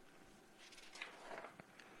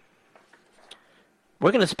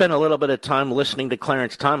 We're going to spend a little bit of time listening to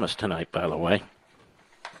Clarence Thomas tonight, by the way.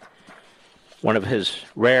 One of his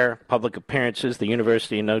rare public appearances, the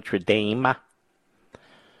University of Notre Dame.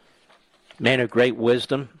 Man of great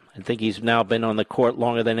wisdom. I think he's now been on the court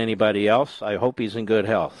longer than anybody else. I hope he's in good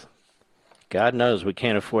health. God knows we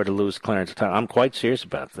can't afford to lose Clarence Thomas. I'm quite serious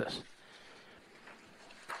about this.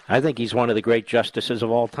 I think he's one of the great justices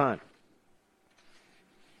of all time.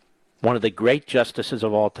 One of the great justices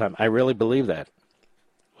of all time. I really believe that.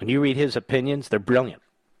 When you read his opinions, they're brilliant.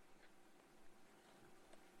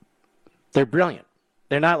 They're brilliant.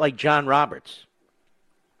 They're not like John Roberts,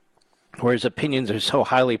 where his opinions are so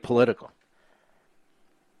highly political.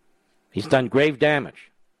 He's done grave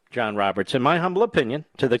damage, John Roberts, in my humble opinion,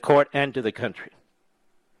 to the court and to the country.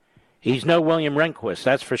 He's no William Rehnquist,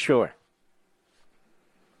 that's for sure.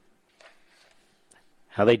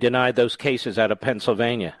 How they denied those cases out of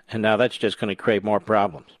Pennsylvania, and now that's just going to create more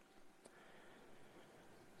problems.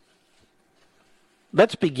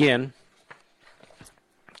 Let's begin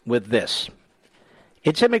with this.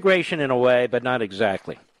 It's immigration in a way, but not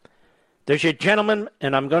exactly. There's a gentleman,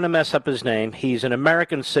 and I'm going to mess up his name. He's an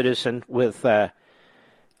American citizen with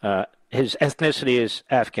his ethnicity is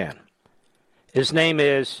Afghan. His name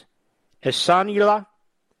is Ihsanullah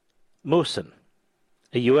Muhsin,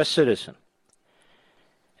 a U.S. citizen.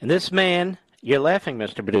 And this man, you're laughing,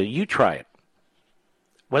 Mr. Perdue. You try it.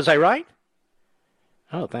 Was I right?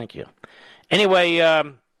 Oh, thank you. Anyway,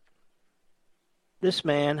 this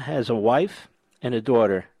man has a wife and a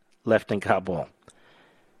daughter left in Kabul.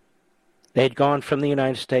 They had gone from the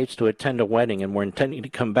United States to attend a wedding and were intending to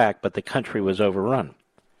come back, but the country was overrun.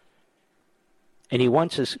 And he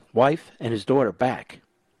wants his wife and his daughter back.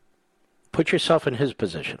 Put yourself in his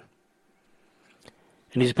position.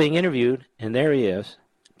 And he's being interviewed, and there he is,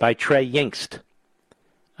 by Trey Yingst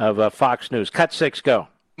of Fox News. Cut 6, go.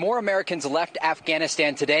 More Americans left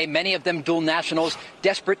Afghanistan today, many of them dual nationals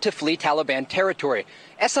desperate to flee Taliban territory.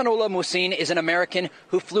 Ihsanullah Muhsin is an American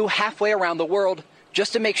who flew halfway around the world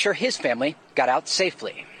just to make sure his family got out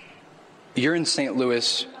safely. You're in St.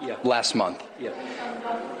 Louis last month,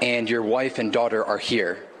 and your wife and daughter are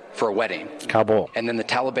here for a wedding. Kabul. And then the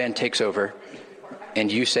Taliban takes over, and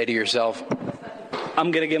you say to yourself,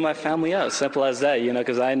 I'm going to get my family out. Simple as that,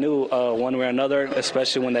 because I knew one way or another,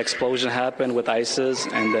 especially when the explosion happened with ISIS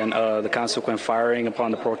and then the consequent firing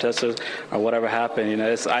upon the protesters or whatever happened.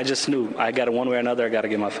 I just knew one way or another, I got to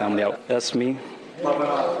get my family out. That's me.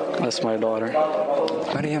 That's my daughter.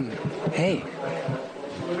 Miriam, hey.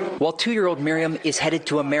 While 2-year-old Miriam is headed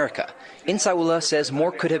to America, Ihsanullah says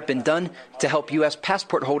more could have been done to help U.S.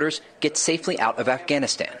 passport holders get safely out of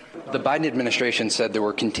Afghanistan. The Biden administration said there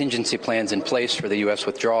were contingency plans in place for the U.S.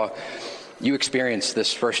 withdrawal. You experienced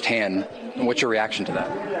this firsthand. What's your reaction to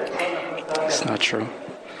that? It's not true.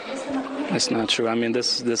 It's not true. I mean,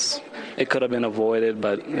 this it could have been avoided,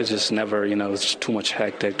 but it's just never, it's just too much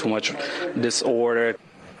hectic, too much disorder.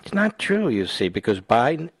 It's not true, you see, because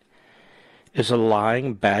Biden is a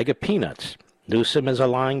lying bag of peanuts. Newsom is a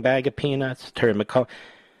lying bag of peanuts. Terry McCall.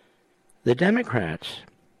 The Democrats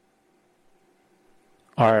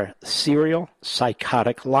are serial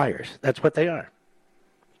psychotic liars. That's what they are.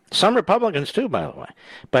 Some Republicans too, by the way.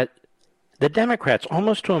 But the Democrats,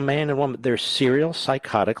 almost to a man and woman, they're serial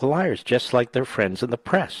psychotic liars, just like their friends in the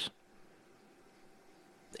press.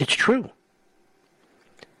 It's true.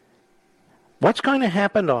 What's going to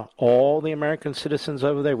happen to all the American citizens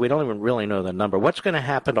over there? We don't even really know the number. What's going to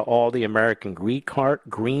happen to all the American green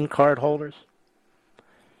card holders?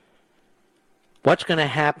 What's going to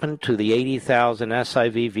happen to the 80,000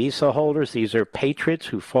 SIV visa holders? These are patriots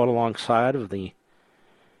who fought alongside of the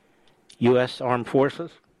U.S. Armed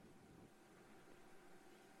Forces.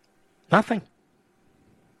 Nothing.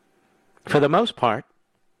 For the most part,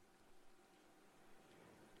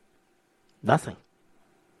 nothing.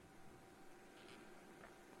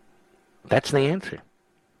 That's the answer.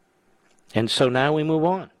 And so now we move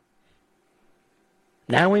on.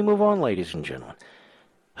 Now we move on, ladies and gentlemen.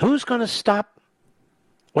 Who's going to stop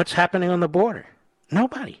what's happening on the border?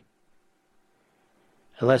 Nobody.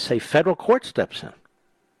 Unless a federal court steps in.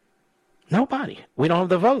 Nobody. We don't have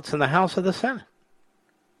the votes in the House or the Senate.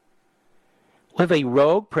 We have a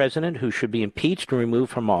rogue president who should be impeached and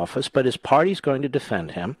removed from office, but his party's going to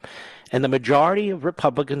defend him. And the majority of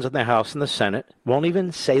Republicans in the House and the Senate won't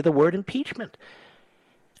even say the word impeachment.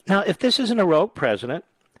 Now, if this isn't a rogue president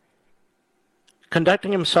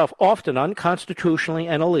conducting himself often unconstitutionally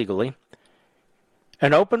and illegally,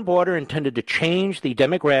 an open border intended to change the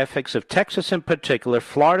demographics of Texas in particular,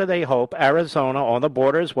 Florida, they hope, Arizona, on the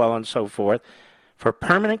border as well, and so forth, for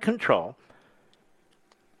permanent control,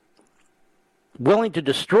 willing to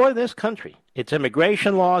destroy this country, its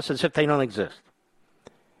immigration laws, as if they don't exist.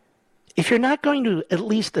 If you're not going to at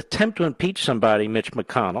least attempt to impeach somebody, Mitch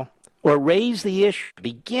McConnell, or raise the issue,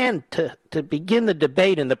 begin the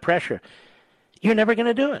debate and the pressure, you're never going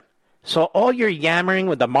to do it. So all your yammering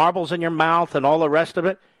with the marbles in your mouth and all the rest of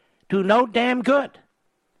it do no damn good.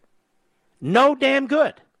 No damn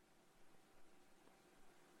good.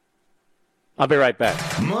 I'll be right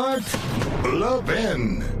back. Mark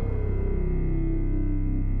Levin.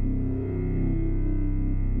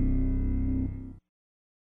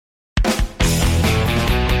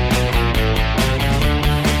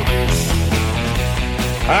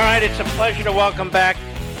 All right, it's a pleasure to welcome back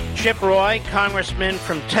Chip Roy, Congressman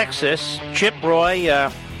from Texas. Chip Roy,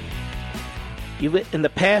 you in the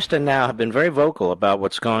past and now have been very vocal about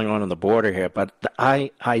what's going on the border here, but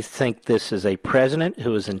I think this is a president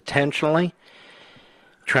who is intentionally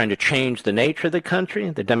trying to change the nature of the country,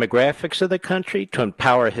 the demographics of the country, to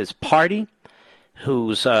empower his party,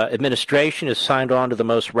 whose administration is signed on to the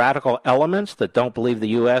most radical elements that don't believe the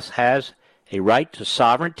U.S. has a right to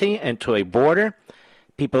sovereignty and to a border.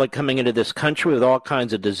 People are coming into this country with all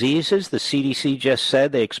kinds of diseases. The CDC just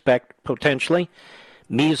said they expect potentially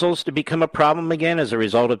measles to become a problem again as a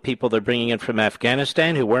result of people they're bringing in from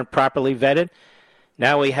Afghanistan who weren't properly vetted.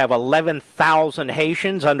 Now we have 11,000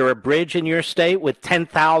 Haitians under a bridge in your state with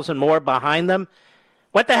 10,000 more behind them.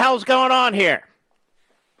 What the hell's going on here?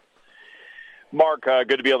 Mark,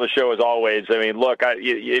 good to be on the show as always. I mean, look,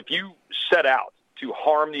 if you set out to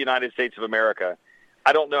harm the United States of America,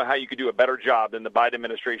 I don't know how you could do a better job than the Biden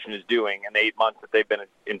administration is doing in the 8 months that they've been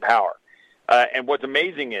in power. And what's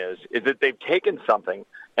amazing is that they've taken something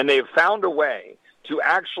and they've found a way to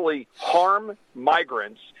actually harm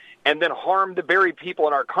migrants and then harm the very people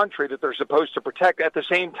in our country that they're supposed to protect at the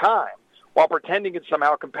same time while pretending it's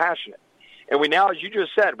somehow compassionate. And we now, as you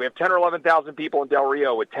just said, we have 10 or 11,000 people in Del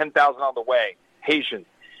Rio with 10,000 on the way, Haitians.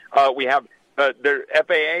 We have the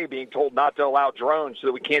FAA being told not to allow drones so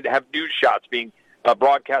that we can't have news shots being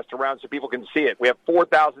broadcast around so people can see it. We have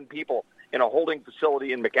 4,000 people in a holding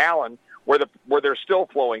facility in McAllen where they're still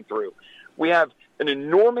flowing through. We have an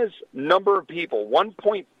enormous number of people,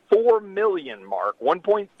 1.4 million, Mark,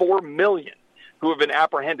 1.4 million who have been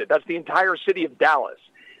apprehended. That's the entire city of Dallas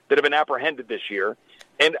that have been apprehended this year.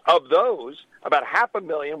 And of those, about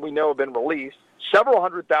 500,000 we know have been released. Several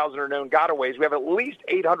 100,000 are known gotaways. We have at least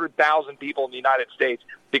 800,000 people in the United States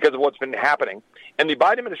because of what's been happening. And the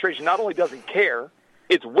Biden administration not only doesn't care,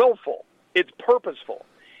 it's willful, it's purposeful.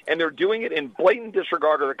 And they're doing it in blatant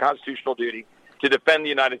disregard of their constitutional duty to defend the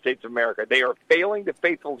United States of America. They are failing to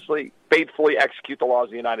faithfully execute the laws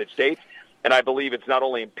of the United States. And I believe it's not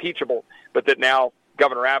only impeachable, but that now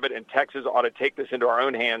Governor Abbott and Texas ought to take this into our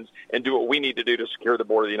own hands and do what we need to do to secure the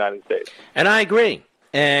border of the United States. And I agree.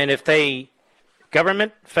 And if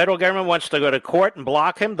federal government wants to go to court and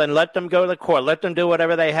block him, then let them go to court. Let them do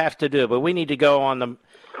whatever they have to do. But we need to go on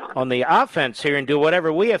the offense here and do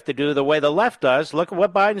whatever we have to do the way the left does. Look at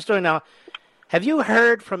what Biden's doing now. Have you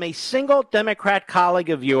heard from a single Democrat colleague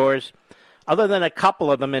of yours, other than a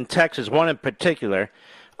couple of them in Texas, one in particular,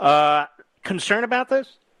 concern about this?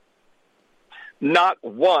 Not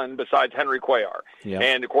one besides Henry Cuellar. Yeah.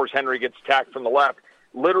 And, of course, Henry gets attacked from the left.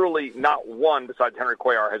 Literally not one besides Henry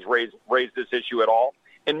Cuellar has raised this issue at all.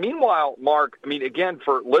 And meanwhile, Mark, I mean, again,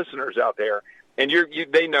 for listeners out there, and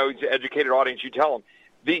they know, it's an educated audience, you tell them,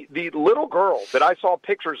 the little girls that I saw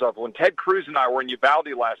pictures of when Ted Cruz and I were in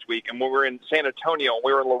Uvalde last week and when we were in San Antonio and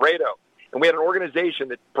we were in Laredo, and we had an organization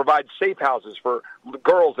that provides safe houses for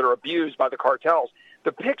girls that are abused by the cartels,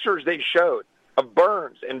 the pictures they showed of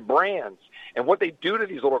burns and brands and what they do to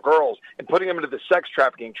these little girls and putting them into the sex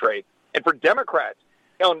trafficking trade. And for Democrats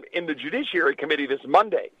in the Judiciary Committee this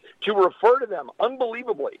Monday to refer to them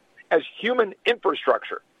unbelievably as human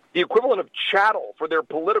infrastructure, the equivalent of chattel for their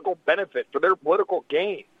political benefit, for their political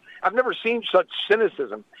gain. I've never seen such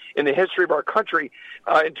cynicism in the history of our country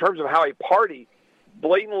in terms of how a party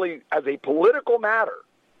blatantly, as a political matter,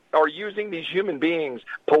 are using these human beings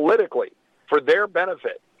politically for their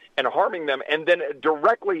benefit and harming them, and then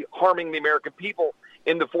directly harming the American people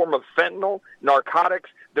in the form of fentanyl, narcotics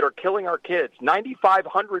that are killing our kids.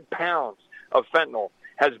 9,500 pounds of fentanyl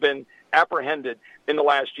has been apprehended in the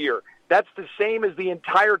last year. That's the same as the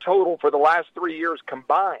entire total for the last 3 years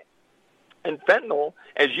combined. And fentanyl,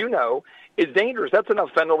 as you know, is dangerous. That's enough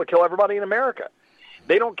fentanyl to kill everybody in America.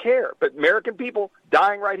 They don't care. But American people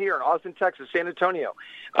dying right here in Austin, Texas, San Antonio,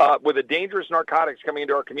 with the dangerous narcotics coming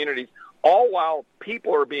into our communities, all while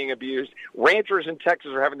people are being abused. Ranchers in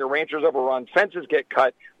Texas are having their ranchers overrun. Fences get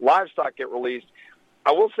cut. Livestock get released.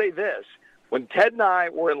 I will say this. When Ted and I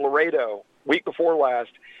were in Laredo week before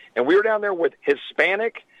last, and we were down there with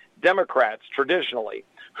Hispanic Democrats traditionally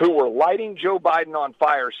who were lighting Joe Biden on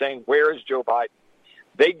fire saying, where is Joe Biden?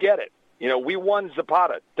 They get it. You know, we won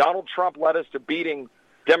Zapata. Donald Trump led us to beating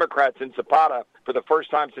Democrats in Zapata for the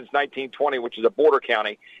first time since 1920, which is a border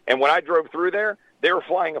county. And when I drove through there, they were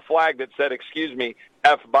flying a flag that said, excuse me,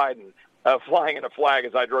 F Biden, flying in a flag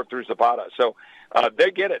as I drove through Zapata. So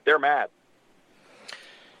they get it. They're mad.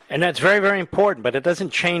 And that's very, very important, but it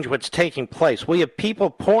doesn't change what's taking place. We have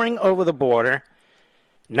people pouring over the border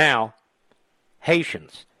now,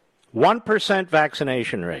 Haitians, 1%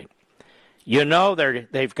 vaccination rate. You know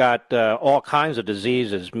they've got all kinds of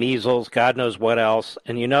diseases, measles, God knows what else,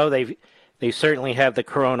 and you know they certainly have the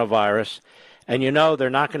coronavirus, and you know they're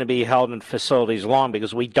not going to be held in facilities long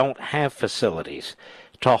because we don't have facilities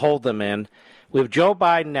to hold them in. We have Joe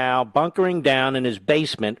Biden now bunkering down in his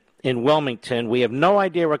basement in Wilmington. We have no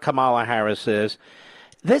idea where Kamala Harris is.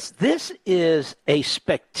 This is a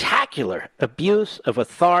spectacular abuse of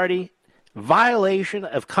authority, violation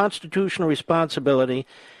of constitutional responsibility,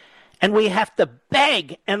 and we have to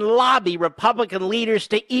beg and lobby Republican leaders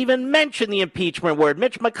to even mention the impeachment word.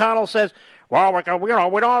 Mitch McConnell says, well, we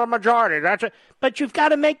don't have a majority. But you've got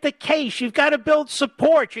to make the case. You've got to build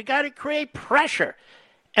support. You've got to create pressure.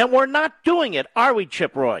 And we're not doing it, are we,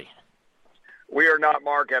 Chip Roy? We are not,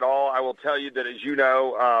 Mark, at all. I will tell you that, as you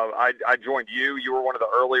know, I joined you. You were one of the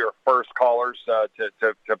earlier first callers to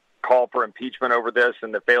call for impeachment over this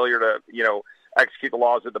and the failure to, execute the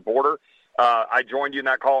laws at the border. I joined you in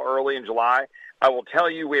that call early in July. I will tell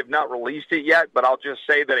you we have not released it yet, but I'll just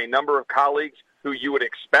say that a number of colleagues who you would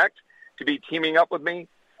expect to be teaming up with me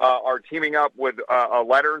are teaming up with a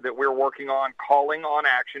letter that we're working on, calling on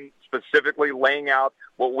action, specifically laying out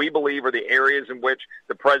what we believe are the areas in which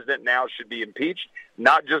the president now should be impeached,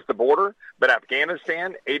 not just the border, but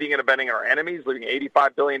Afghanistan, aiding and abetting our enemies, leaving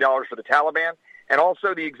 $85 billion for the Taliban, and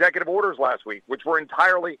also the executive orders last week, which were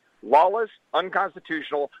entirely lawless,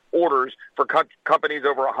 unconstitutional orders for companies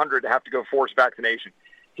over 100 to have to go force vaccination.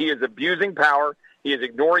 He is abusing power. He is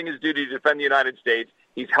ignoring his duty to defend the United States.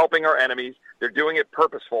 He's helping our enemies. They're doing it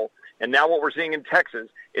purposeful. And now what we're seeing in Texas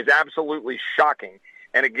is absolutely shocking.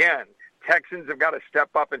 And again, Texans have got to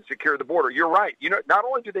step up and secure the border. You're right. Not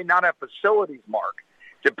only do they not have facilities, Mark,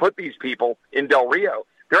 to put these people in Del Rio,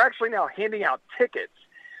 they're actually now handing out tickets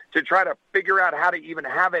to try to figure out how to even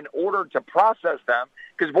have an order to process them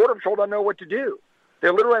because Border Patrol doesn't know what to do. They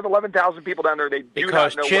literally have 11,000 people down there. They do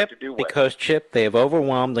not know what to do with. Because, Chip, they have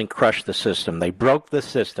overwhelmed and crushed the system. They broke the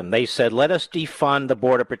system. They said, let us defund the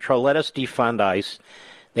Border Patrol. Let us defund ICE.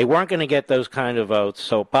 They weren't going to get those kind of votes.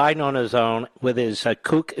 So Biden on his own with his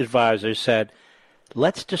coup advisors said,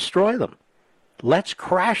 let's destroy them. Let's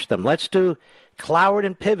crash them. Let's do Cloward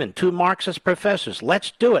and Piven, two Marxist professors. Let's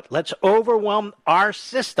do it. Let's overwhelm our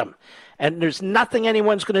system. And there's nothing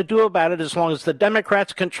anyone's going to do about it as long as the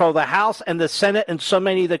Democrats control the House and the Senate and so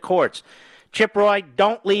many of the courts. Chip Roy,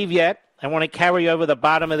 don't leave yet. I want to carry you over the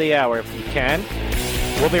bottom of the hour if you can.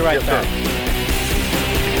 We'll be right back.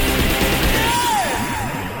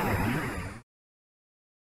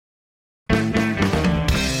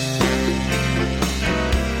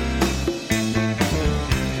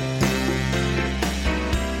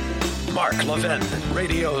 Mark Levin,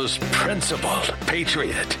 radio's principal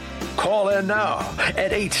patriot. Call in now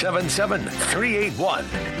at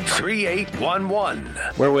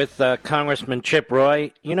 877-381-3811. We're with Congressman Chip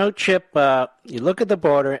Roy. Chip, you look at the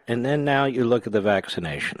border, and then now you look at the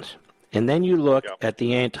vaccinations. And then you look at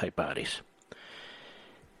the antibodies.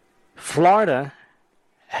 Florida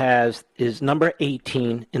is number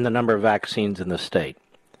 18 in the number of vaccines in the state.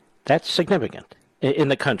 That's significant in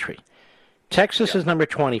the country. Texas is number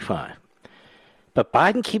 25. But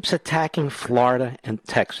Biden keeps attacking Florida and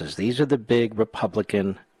Texas. These are the big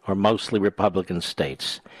Republican or mostly Republican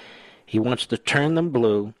states. He wants to turn them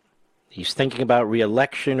blue. He's thinking about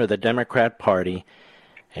re-election or the Democrat Party.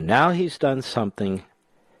 And now he's done something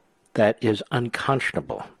that is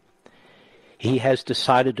unconscionable. He has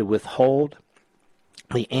decided to withhold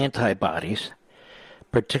the antibodies,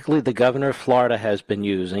 particularly the governor of Florida has been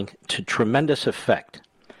using, to tremendous effect.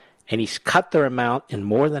 And he's cut their amount in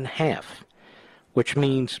more than half, which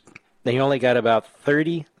means they only got about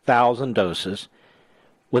 30,000 doses,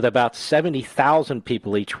 with about 70,000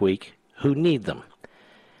 people each week who need them.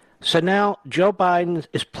 So now Joe Biden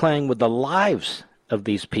is playing with the lives of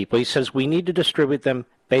these people. He says we need to distribute them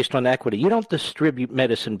based on equity. You don't distribute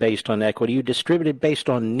medicine based on equity. You distribute it based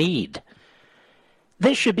on need.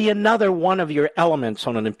 This should be another one of your elements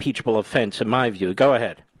on an impeachable offense, in my view. Go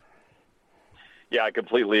ahead. Yeah, I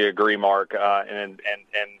completely agree, Mark, and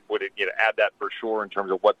would add that for sure in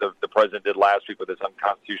terms of what the president did last week with his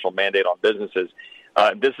unconstitutional mandate on businesses.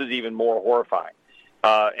 This is even more horrifying.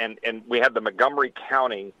 And we had the Montgomery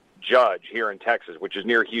County judge here in Texas, which is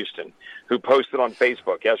near Houston, who posted on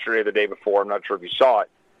Facebook yesterday or the day before, I'm not sure if you saw it,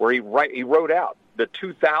 where he wrote out the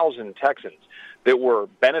 2,000 Texans that were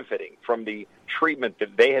benefiting from the treatment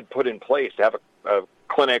that they had put in place to have a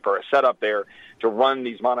clinic or a setup there to run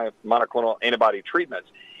these monoclonal antibody treatments.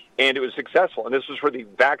 And it was successful. And this was for the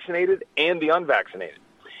vaccinated and the unvaccinated.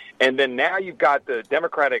 And then now you've got the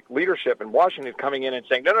Democratic leadership in Washington coming in and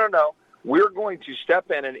saying, no, we're going to step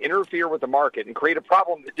in and interfere with the market and create a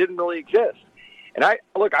problem that didn't really exist. And I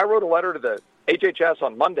wrote a letter to the HHS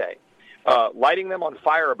on Monday, lighting them on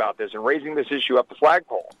fire about this and raising this issue up the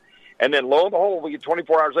flagpole. And then lo and behold, we get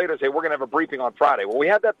 24 hours later say we're going to have a briefing on Friday. Well, we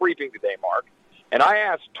had that briefing today, Mark, and I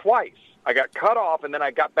asked twice. I got cut off, and then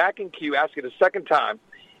I got back in queue, asking a second time,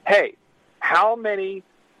 hey, how many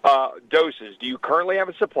doses do you currently have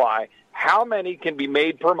a supply? How many can be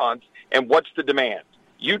made per month, and what's the demand?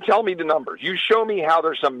 You tell me the numbers. You show me how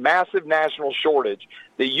there's some massive national shortage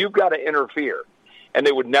that you've got to interfere. And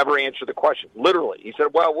they would never answer the question. Literally. He said,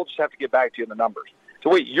 well, we'll just have to get back to you in the numbers.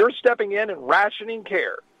 So wait, you're stepping in and rationing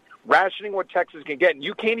care, rationing what Texas can get, and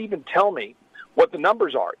you can't even tell me what the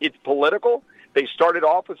numbers are. It's political. They started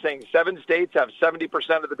off with saying 7 states have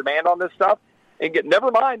 70% of the demand on this stuff. And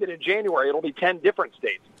never mind that in January it'll be 10 different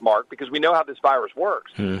states, Mark, because we know how this virus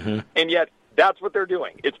works. Mm-hmm. And yet that's what they're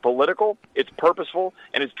doing. It's political, it's purposeful,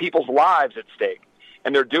 and it's people's lives at stake.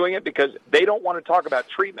 And they're doing it because they don't want to talk about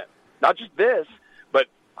treatment. Not just this, but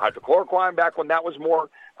hydrochloroquine back when that was more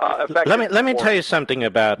effective. Let me tell you something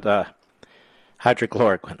about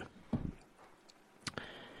hydrochloroquine.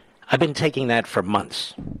 I've been taking that for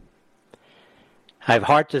months. I have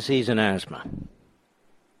heart disease and asthma.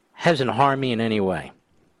 Hasn't harmed me in any way.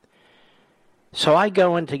 So I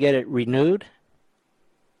go in to get it renewed.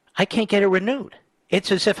 I can't get it renewed.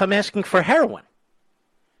 It's as if I'm asking for heroin.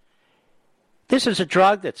 This is a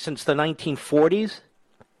drug that since the 1940s,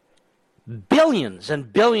 billions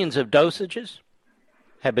and billions of dosages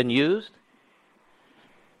have been used.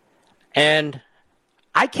 And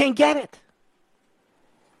I can't get it.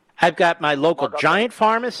 I've got my local giant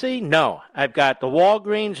pharmacy. No. I've got the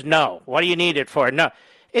Walgreens. No. What do you need it for? No.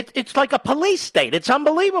 It's like a police state. It's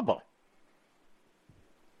unbelievable.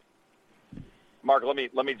 Mark, let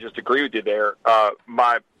me just agree with you there.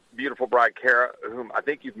 My beautiful bride, Kara, whom I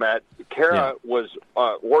think you've met, Kara was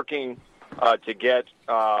working to get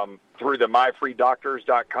through the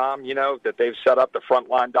myfreedoctors.com, that they've set up the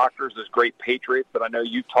frontline doctors, those great patriots that I know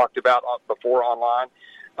you talked about before online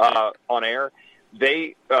on air.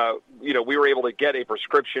 They, we were able to get a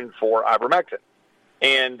prescription for ivermectin.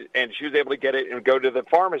 And she was able to get it and go to the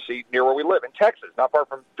pharmacy near where we live in Texas, not far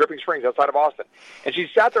from Dripping Springs, outside of Austin. And she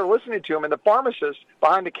sat there listening to him, and the pharmacist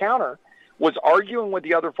behind the counter was arguing with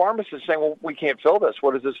the other pharmacist, saying, well, we can't fill this.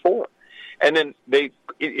 What is this for? And then they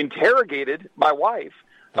interrogated my wife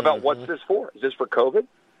about what's this for? Is this for COVID?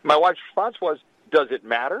 My wife's response was, does it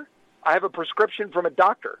matter? I have a prescription from a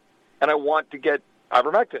doctor, and I want to get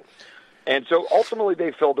ivermectin. And so ultimately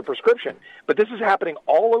they filled the prescription. But this is happening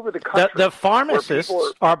all over the country. The pharmacists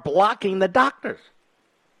are blocking the doctors.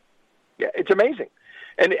 Yeah, it's amazing.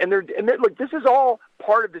 And they're look, this is all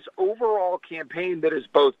part of this overall campaign that is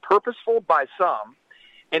both purposeful by some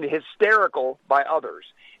and hysterical by others.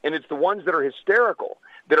 And it's the ones that are hysterical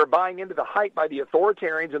that are buying into the hype by the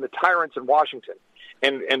authoritarians and the tyrants in Washington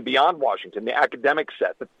and beyond Washington, the academic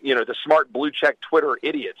set, the smart blue-check Twitter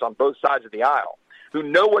idiots on both sides of the aisle, who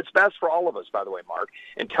know what's best for all of us, by the way, Mark,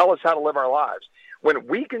 and tell us how to live our lives. When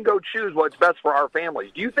we can go choose what's best for our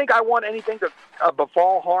families, do you think I want anything to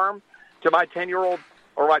befall harm to my 10-year-old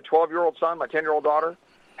or my 12-year-old son, my 10-year-old daughter?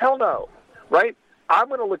 Hell no, right? I'm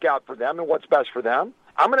going to look out for them and what's best for them.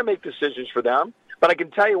 I'm going to make decisions for them. But I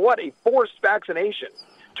can tell you what, a forced vaccination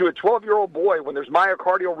to a 12-year-old boy when there's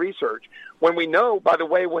myocardial research, when we know, by the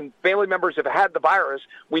way, when family members have had the virus,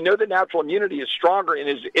 we know that natural immunity is stronger in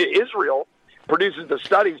Israel, produces the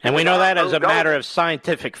studies. And we know that as a matter of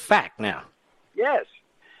scientific fact now. Yes.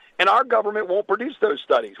 And our government won't produce those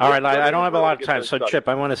studies. All right, I don't have a lot of time, so Chip,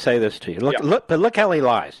 I want to say this to you. Look how he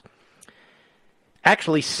lies.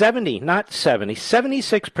 Actually,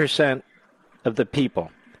 76% of the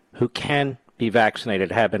people who can be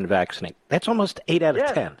vaccinated have been vaccinated. That's almost 8 out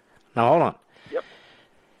of 10. Now, hold on. Yep.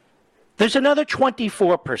 There's another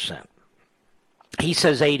 24%. He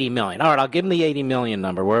says 80 million. All right, I'll give him the 80 million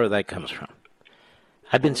number, wherever that comes from.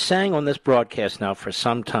 I've been saying on this broadcast now for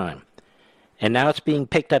some time, and now it's being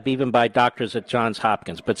picked up even by doctors at Johns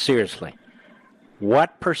Hopkins, but seriously,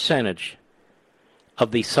 what percentage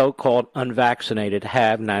of the so-called unvaccinated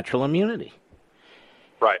have natural immunity?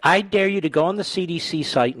 Right. I dare you to go on the CDC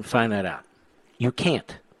site and find that out. You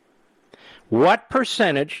can't. What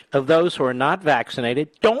percentage of those who are not vaccinated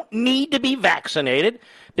don't need to be vaccinated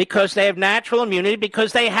because they have natural immunity,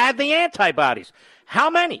 because they have the antibodies? How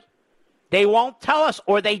many? They won't tell us,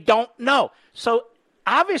 or they don't know. So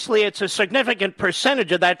obviously it's a significant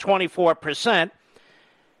percentage of that 24%.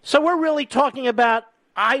 So we're really talking about,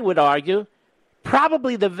 I would argue,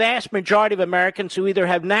 probably the vast majority of Americans who either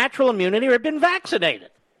have natural immunity or have been vaccinated.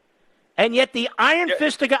 And yet the iron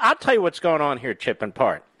fist of God, I'll tell you what's going on here, Chip, in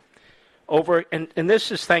part. And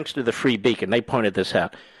this is thanks to the Free Beacon. They pointed this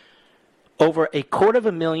out. Over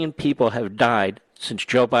 250,000 people have died since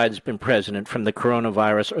Joe Biden's been president from the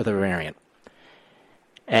coronavirus or the variant.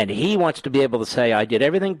 And he wants to be able to say, I did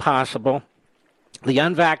everything possible. The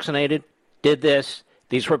unvaccinated did this.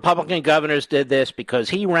 These Republican governors did this because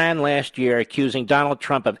he ran last year accusing Donald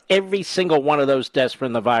Trump of every single one of those deaths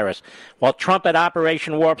from the virus. While Trump had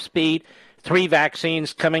Operation Warp Speed, 3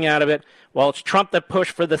 vaccines coming out of it. Well, it's Trump that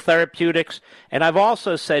pushed for the therapeutics. And I've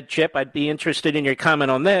also said, Chip, I'd be interested in your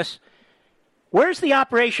comment on this. Where's the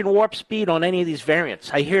Operation Warp Speed on any of these variants?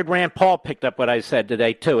 I heard Rand Paul picked up what I said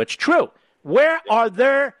today, too. It's true. Where are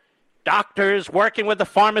their doctors working with the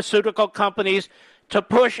pharmaceutical companies to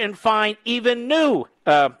push and find even new,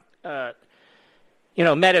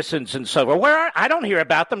 medicines and so forth? I don't hear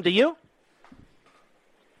about them. Do you?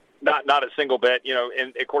 Not a single bit,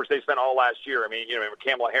 and of course they spent all last year. I mean,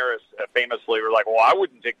 Kamala Harris famously were like, well, I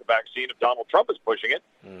wouldn't take the vaccine if Donald Trump is pushing it.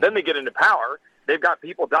 Mm-hmm. Then they get into power. They've got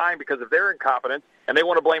people dying because of their incompetence, and they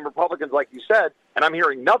want to blame Republicans, like you said. And I'm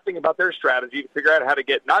hearing nothing about their strategy to figure out how to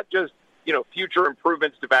get not just, future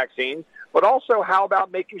improvements to vaccines, but also how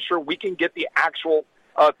about making sure we can get the actual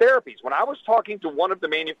therapies. When I was talking to one of the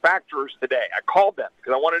manufacturers today, I called them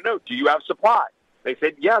because I wanted to know, do you have supply? They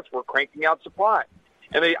said, yes, we're cranking out supply.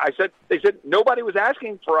 And they said nobody was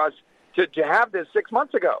asking for us to have this 6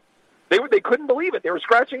 months ago. They couldn't believe it. They were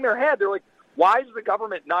scratching their head. They're like, why is the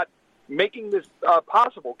government not making this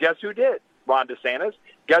possible? Guess who did? Ron DeSantis.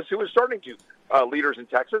 Guess who was starting to? Leaders in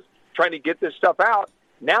Texas trying to get this stuff out.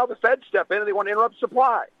 Now the feds step in and they want to interrupt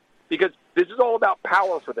supply because this is all about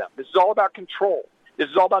power for them. This is all about control. This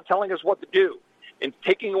is all about telling us what to do and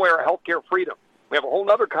taking away our healthcare freedom. We have a whole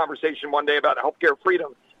other conversation one day about healthcare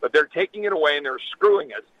freedom, but they're taking it away and they're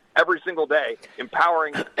screwing us every single day,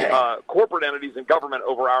 empowering corporate entities and government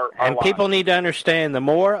over our And lives. People need to understand the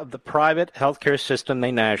more of the private healthcare system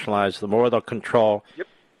they nationalize, the more they'll control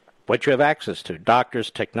what you have access to.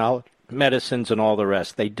 Doctors, technology, medicines, and all the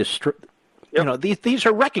rest. They destroy. These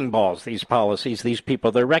are wrecking balls, these policies, these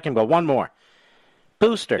people, they're wrecking balls. One more.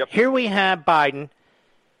 Booster. Here we have Biden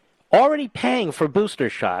already paying for booster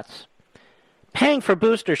shots.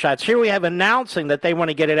 Here we have announcing that they want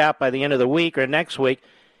to get it out by the end of the week or next week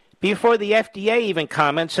before the FDA even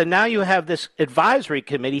comments. And now you have this advisory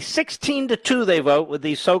committee, 16-2 they vote with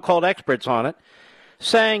these so-called experts on it,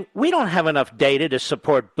 saying we don't have enough data to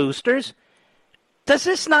support boosters. Does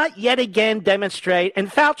this not yet again demonstrate, and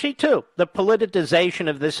Fauci too, the politicization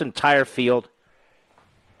of this entire field?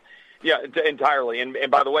 Yeah, entirely. And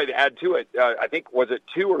by the way, to add to it, I think, was it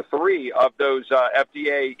 2 or 3 of those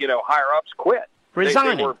FDA, higher-ups quit.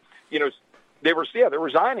 Resigning. They're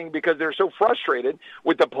resigning because they're so frustrated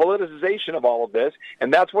with the politicization of all of this,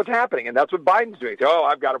 and that's what's happening, and that's what Biden's doing. Oh,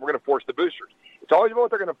 I've got it. We're going to force the boosters. It's always about what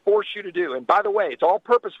they're going to force you to do. And by the way, it's all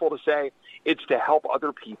purposeful to say it's to help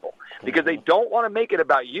other people because they don't want to make it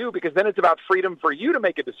about you because then it's about freedom for you to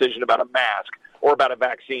make a decision about a mask or about a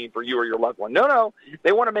vaccine for you or your loved one. No.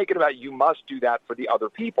 They want to make it about you must do that for the other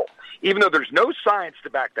people. Even though there's no science to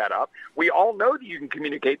back that up, we all know that you can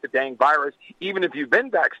communicate the dang virus even if you've been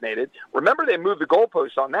vaccinated. Remember, they moved the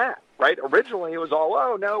goalposts on that, right? Originally, it was all,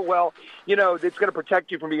 it's going to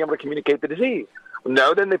protect you from being able to communicate the disease.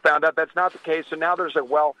 No, then they found out that's not the case. So now there's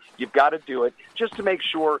you've got to do it just to make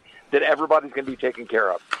sure that everybody's going to be taken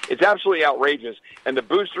care of. It's absolutely outrageous. And the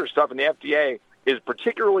booster stuff in the FDA is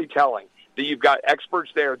particularly telling that you've got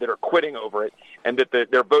experts there that are quitting over it and that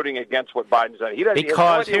they're voting against what Biden's done.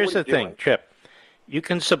 Because here's the thing, Chip. You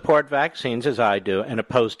can support vaccines, as I do, and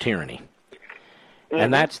oppose tyranny. Mm-hmm.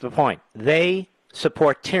 And that's the point. They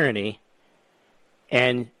support tyranny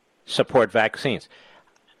and support vaccines.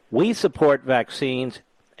 We support vaccines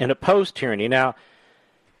and oppose tyranny. Now,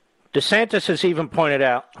 DeSantis has even pointed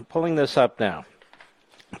out, I'm pulling this up now,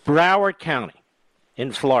 Broward County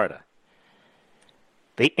in Florida,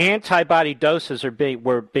 the antibody doses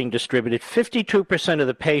were being distributed. 52% of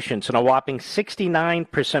the patients and a whopping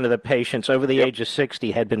 69% of the patients over the age of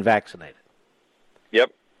 60 had been vaccinated.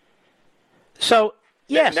 Yep. So,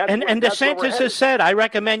 yes, and DeSantis has said, I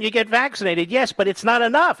recommend you get vaccinated. Yes, but it's not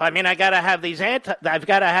enough. I mean, I've got to have these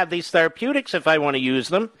therapeutics if I want to use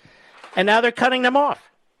them, and now they're cutting them off.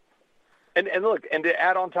 And look, and to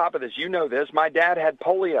add on top of this, you know this, my dad had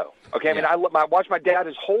polio. Okay, I mean, I watched my dad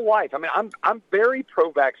his whole life. I mean, I'm very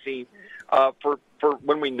pro-vaccine for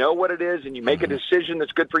when we know what it is and you make a decision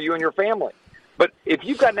that's good for you and your family. But if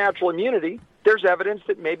you've got natural immunity, there's evidence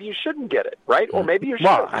that maybe you shouldn't get it, right? Or maybe you should.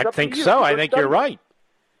 Well, I think so. I think you're right.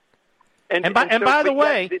 And by the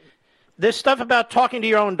way, this stuff about talking to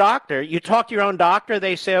your own doctor, you talk to your own doctor,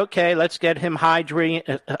 they say, okay, let's get him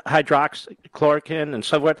hydroxychloroquine and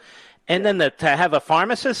so forth. And then to have a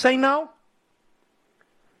pharmacist say no?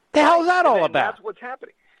 The hell is that all about? That's what's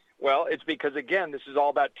happening. Well, it's because, again, this is all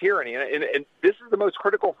about tyranny. And this is the most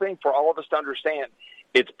critical thing for all of us to understand.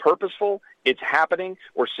 It's purposeful. It's happening.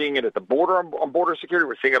 We're seeing it at the border on border security.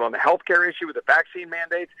 We're seeing it on the healthcare issue with the vaccine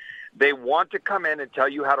mandates. They want to come in and tell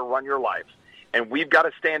you how to run your life. And we've got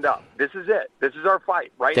to stand up. This is it. This is our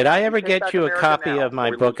fight, right? Did I ever get you a copy of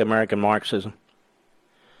my book, American Marxism?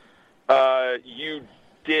 You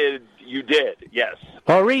did, yes.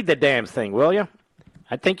 Well, read the damn thing, will you?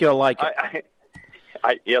 I think you'll like it.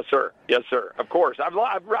 Yes, sir. Yes, sir. Of course.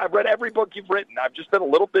 I've read every book you've written. I've just been a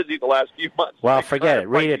little busy the last few months. Well, forget it.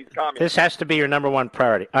 Read it. This has to be your number one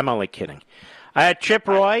priority. I'm only kidding. Chip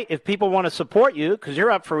Roy, if people want to support you, because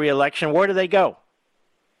you're up for re-election, where do they go?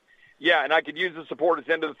 Yeah, and I could use the support at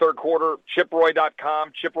the end of the third quarter,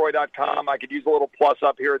 chiproy.com. I could use a little plus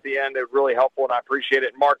up here at the end. It's really helpful, and I appreciate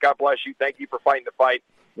it. And Mark, God bless you. Thank you for fighting the fight.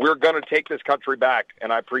 We're going to take this country back,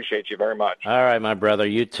 and I appreciate you very much. All right, my brother.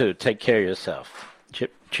 You too. Take care of yourself.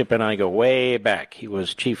 Chip and I go way back. He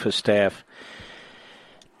was chief of staff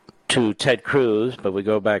to Ted Cruz, but we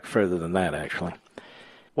go back further than that, actually.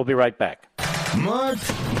 We'll be right back. Mark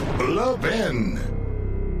Levin.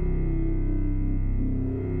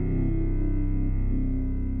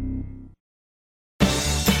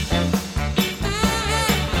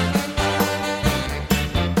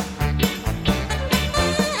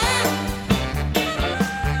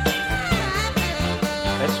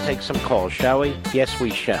 Take some calls, shall we? Yes, we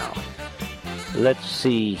shall. Let's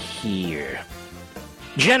see here.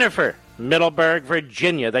 Jennifer, Middleburg,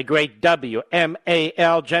 Virginia, the great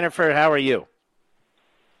WMAL. Jennifer, how are you?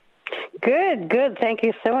 Good. Thank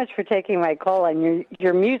you so much for taking my call, and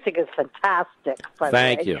your music is fantastic.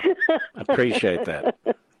 Thank you. Appreciate that.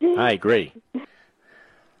 I agree.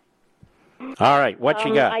 All right, what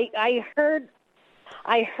you got? I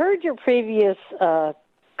heard your previous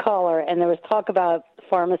caller, and there was talk about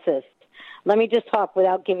pharmacists. Let me just talk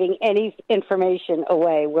without giving any information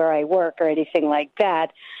away where I work or anything like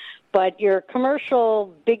that. But your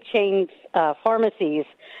commercial big chain pharmacies,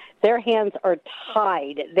 their hands are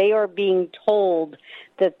tied. They are being told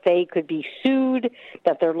that they could be sued,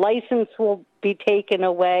 that their license will be taken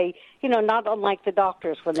away, not unlike the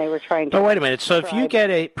doctors when they were trying to... Oh, wait a minute. So if you get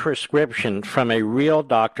a prescription from a real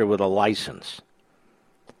doctor with a license,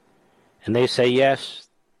 and they say, yes,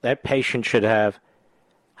 that patient should have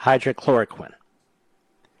hydrochloroquine.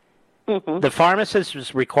 Mm-hmm. The pharmacist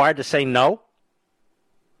is required to say no?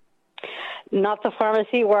 Not the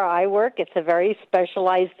pharmacy where I work. It's a very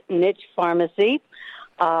specialized niche pharmacy.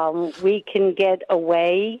 We can get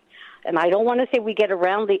away, and I don't want to say we get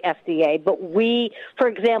around the FDA, but we, for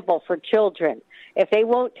example, for children, if they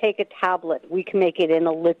won't take a tablet, we can make it in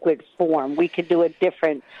a liquid form. We could do a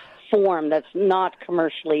different form that's not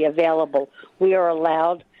commercially available. We are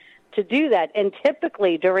allowed to do that. And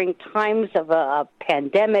typically during times of a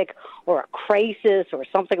pandemic or a crisis or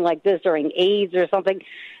something like this, during AIDS or something,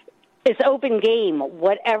 it's open game.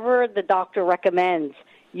 Whatever the doctor recommends,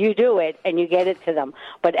 you do it and you get it to them.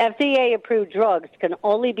 But FDA-approved drugs can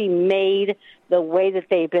only be made the way that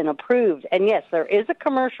they've been approved. And yes, there is a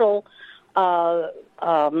commercial, the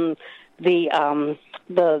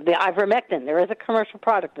ivermectin. There is a commercial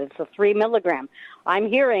product. It's a 3 milligram. I'm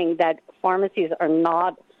hearing that pharmacies are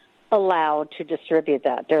not allowed to distribute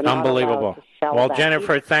that. They're not Unbelievable. allowed to sell well, that.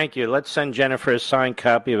 Jennifer, thank you. Let's send Jennifer a signed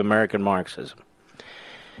copy of American Marxism.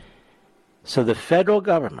 So the federal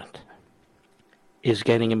government is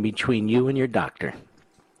getting in between you and your doctor.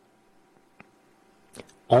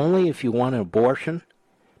 Only if you want an abortion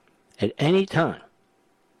at any time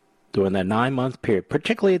during that 9-month period,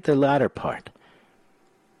 particularly at the latter part.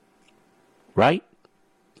 Right?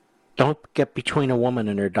 don't get between a woman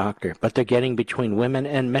and her doctor, but they're getting between women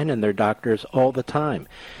and men and their doctors all the time.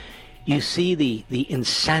 You see the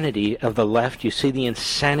insanity of the left. You see the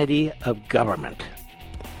insanity of government.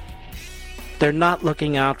 They're not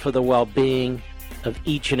looking out for the well-being of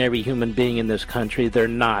each and every human being in this country. They're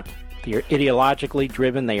not. They are ideologically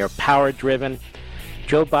driven. They are power-driven.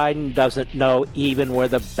 Joe Biden doesn't know even where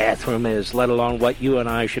the bathroom is, let alone what you and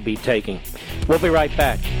I should be taking. We'll be right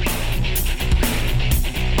back.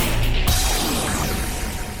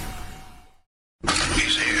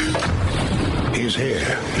 He's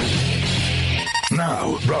here.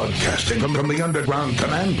 Now, broadcasting from the underground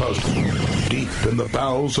command post, deep in the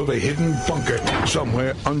bowels of a hidden bunker,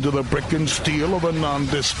 somewhere under the brick and steel of a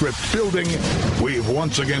nondescript building, we've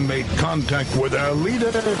once again made contact with our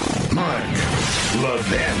leader, Mark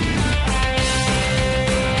Levin.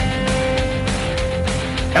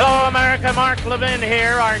 Hello, America. Mark Levin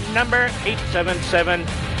here. Our number,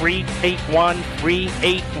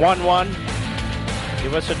 877-381-3811.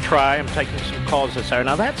 Give us a try. I'm taking some calls this hour.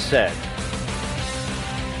 Now, that said,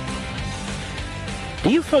 do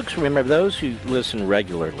you folks remember, those who listen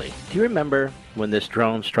regularly, do you remember when this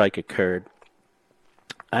drone strike occurred?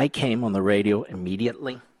 I came on the radio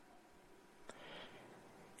immediately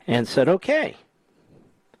and said, okay,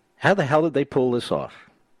 how the hell did they pull this off?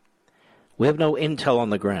 We have no intel on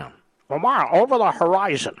the ground. Lamar, over the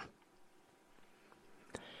horizon.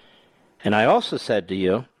 And I also said to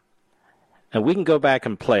you, and we can go back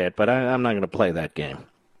and play it, but I'm not going to play that game.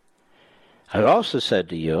 I also said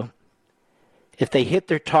to you, if they hit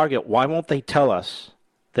their target, why won't they tell us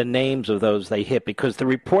the names of those they hit? Because the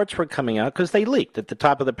reports were coming out, because they leaked at the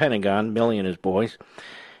top of the Pentagon, Milley and his boys,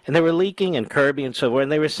 and they were leaking, and Kirby and so forth,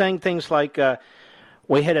 and they were saying things like,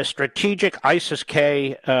 we hit a strategic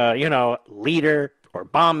ISIS-K, leader or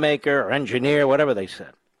bomb maker or engineer, whatever they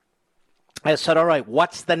said. I said, all right,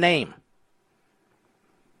 what's the name?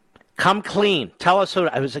 Come clean. Tell us who.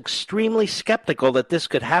 I was extremely skeptical that this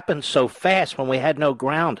could happen so fast when we had no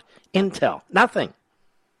ground intel. Nothing.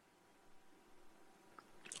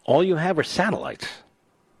 All you have are satellites.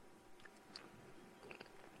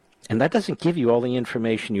 And that doesn't give you all the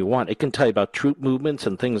information you want. It can tell you about troop movements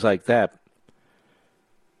and things like that.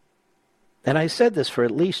 And I said this for at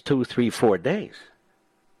least 2, 3, 4 days.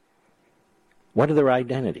 What are their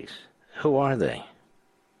identities? Who are they?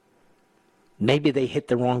 Maybe they hit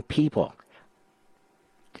the wrong people.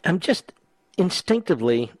 I'm just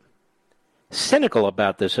instinctively cynical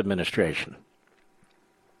about this administration.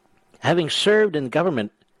 Having served in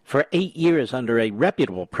government for 8 years under a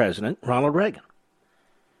reputable president, Ronald Reagan.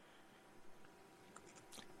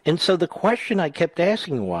 And so the question I kept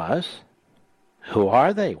asking was, who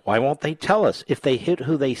are they? Why won't they tell us? If they hit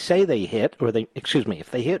who they say they hit,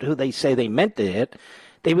 if they hit who they say they meant to hit,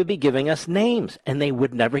 they would be giving us names, and they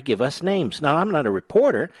would never give us names. Now, I'm not a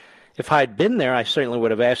reporter. If I'd been there, I certainly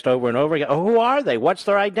would have asked over and over again, who are they? What's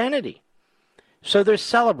their identity? So they're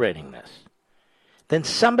celebrating this. Then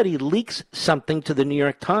somebody leaks something to the New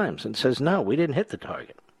York Times and says, no, we didn't hit the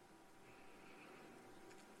target.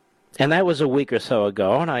 And that was a week or so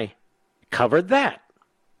ago, and I covered that.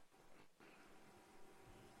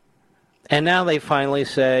 And now they finally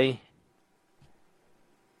say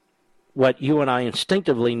what you and I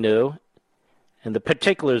instinctively knew, and the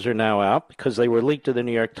particulars are now out because they were leaked to the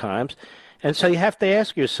New York Times. And so you have to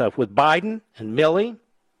ask yourself, with Biden and Milley,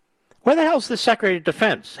 where the hell's the Secretary of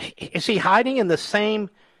Defense? Is he hiding in the same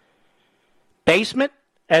basement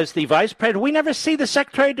as the Vice President? We never see the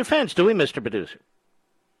Secretary of Defense, do we, Mr. Producer?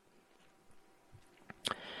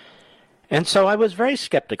 And so I was very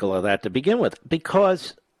skeptical of that to begin with,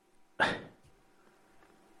 because,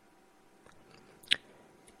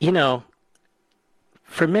 you know,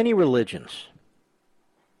 for many religions,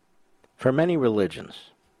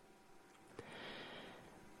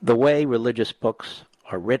 the way religious books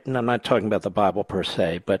are written, I'm not talking about the Bible per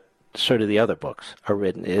se, but sort of the other books are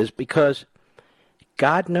written, is because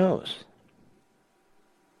God knows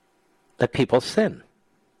that people sin.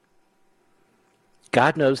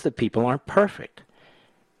 God knows that people aren't perfect.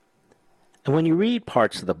 And when you read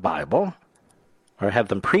parts of the Bible, or have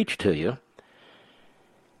them preached to you,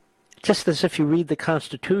 just as if you read the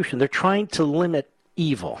Constitution, they're trying to limit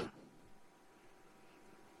evil.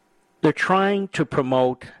 They're trying to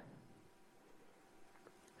promote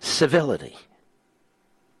civility,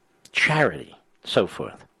 charity, so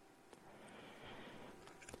forth.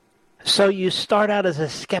 So you start out as a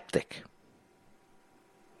skeptic.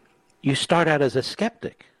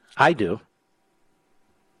 I do.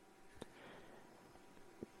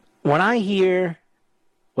 When I hear,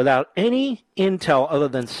 without any intel other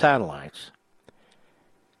than satellites,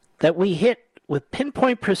 that we hit with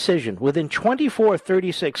pinpoint precision, within 24 or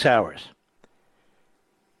 36 hours,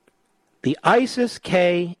 the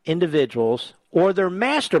ISIS-K individuals, or their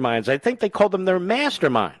masterminds, I think they call them their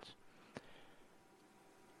masterminds.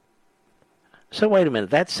 So wait a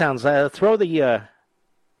minute, that sounds, throw the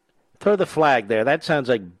flag there, that sounds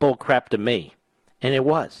like bull crap to me. And it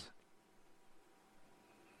was.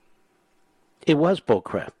 It was bull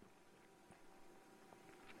crap.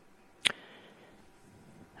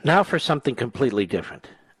 Now for something completely different.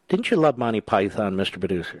 Didn't you love Monty Python, Mr.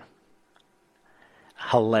 Producer?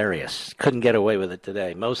 Hilarious. Couldn't get away with it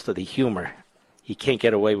today. Most of the humor you can't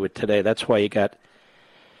get away with today. That's why you got,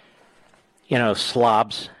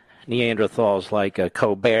 slobs, Neanderthals like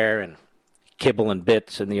Colbert and Kibble and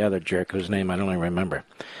Bits and the other jerk whose name I don't even remember.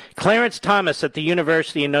 Clarence Thomas at the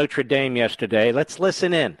University of Notre Dame yesterday. Let's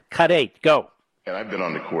listen in. Cut 8. Go. And I've been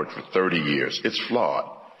on the court for 30 years. It's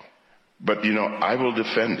flawed. But, I will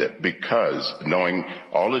defend it because knowing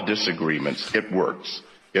all the disagreements, it works.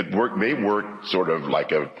 It may work sort of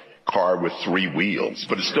like a car with 3 wheels,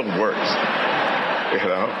 but it still works.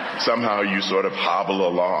 Somehow you sort of hobble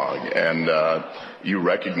along and you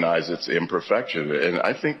recognize its imperfection. And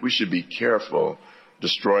I think we should be careful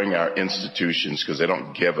destroying our institutions because they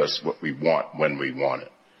don't give us what we want when we want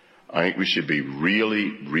it. I think we should be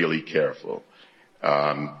really, really careful.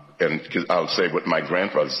 And cause I'll say what my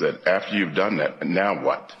grandfather said, after you've done that, now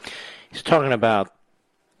what? He's talking about,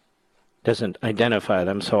 doesn't identify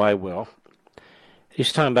them, so I will.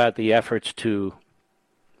 He's talking about the efforts to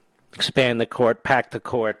expand the court, pack the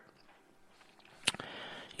court,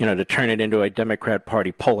 to turn it into a Democrat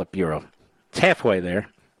Party Politburo. It's halfway there.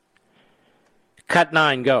 Cut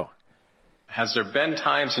 9, go. Has there been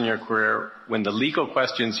times in your career when the legal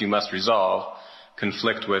questions you must resolve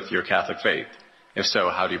conflict with your Catholic faith? If so,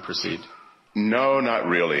 how do you proceed? No, not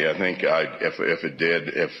really. I think if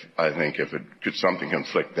it could something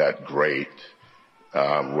conflict that great,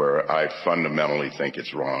 where I fundamentally think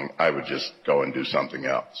it's wrong, I would just go and do something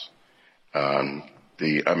else. I'm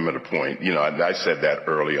at a point, I said that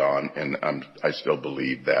early on, and I still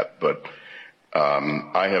believe that, but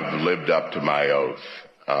I have lived up to my oath.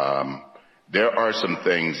 There are some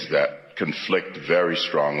things that conflict very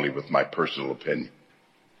strongly with my personal opinion.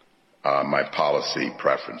 My policy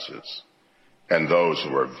preferences. And those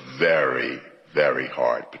were very, very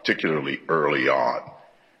hard, particularly early on.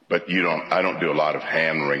 But I don't do a lot of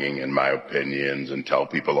hand-wringing in my opinions and tell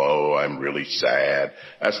people, oh, I'm really sad.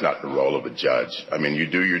 That's not the role of a judge. I mean, you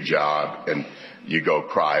do your job and you go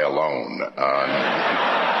cry alone.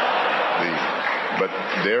 But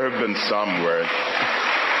there have been some where...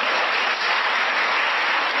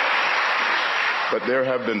 But there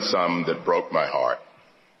have been some that broke my heart.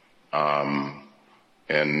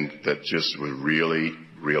 And that just was really,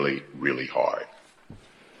 really, really hard.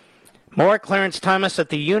 More Clarence Thomas at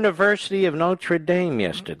the University of Notre Dame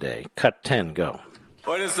yesterday. Cut 10, go.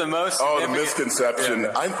 What is the most... the misconception.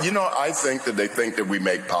 Yeah. I think that they think that we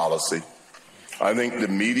make policy. I think the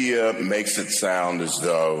media makes it sound as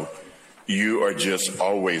though you are just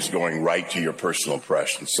always going right to your personal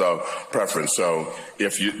preference. So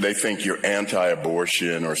if they think you're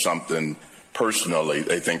anti-abortion or something... Personally,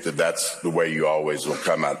 they think that that's the way you always will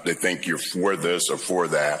come out. They think you're for this or for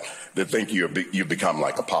that. They think you become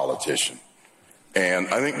like a politician, and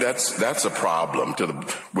I think that's a problem.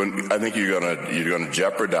 I think you're gonna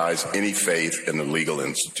jeopardize any faith in the legal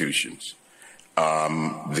institutions.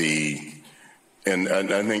 And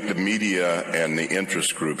I think the media and the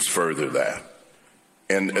interest groups further that.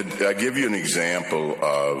 And I give you an example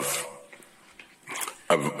of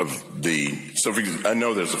I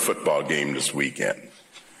know there's a football game this weekend,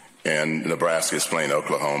 and Nebraska's playing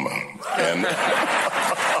Oklahoma. And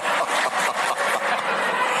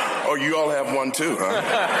oh, you all have one too,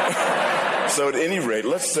 huh? So at any rate,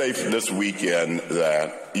 let's say this weekend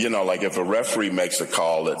that, like if a referee makes a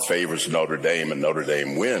call that favors Notre Dame and Notre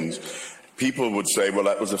Dame wins, people would say, well,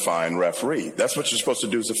 that was a fine referee. That's what you're supposed to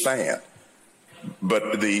do as a fan.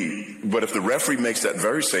 But if the referee makes that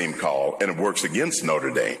very same call and it works against Notre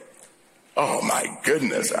Dame, oh my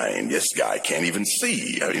goodness, this guy can't even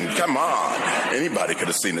see. Come on. Anybody could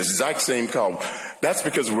have seen this exact same call. That's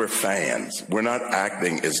because we're fans. We're not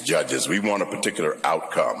acting as judges. We want a particular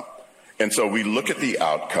outcome. And so we look at the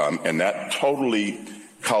outcome, and that totally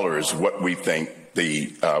colors what we think the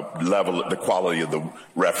quality of the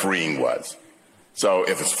refereeing was. So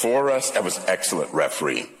if it's for us, that was excellent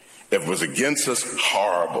refereeing. If it was against us,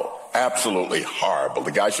 horrible, absolutely horrible.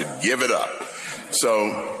 The guy should give it up.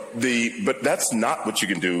 But that's not what you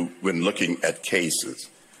can do when looking at cases.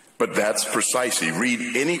 But that's precisely,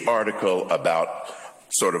 read any article about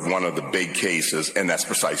sort of one of the big cases, and that's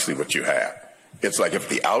precisely what you have. It's like if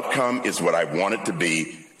the outcome is what I want it to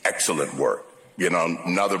be, excellent work. You know,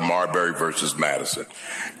 another Marbury versus Madison.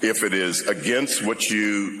 If it is against what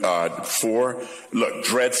you look,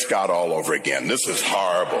 Dred Scott all over again. This is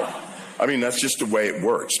horrible. I mean, that's just the way it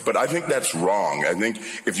works. But I think that's wrong. I think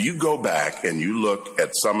if you go back and you look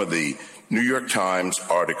at some of the New York Times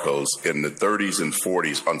articles in the 30s and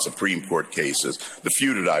 40s on Supreme Court cases, the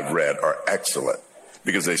few that I've read are excellent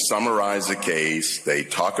because they summarize the case, they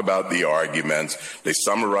talk about the arguments, they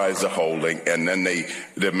summarize the holding, and then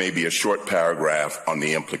there may be a short paragraph on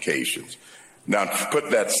the implications. Now, put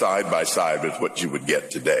that side by side with what you would get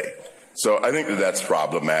today. So I think that that's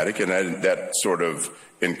problematic, and that sort of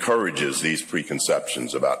encourages these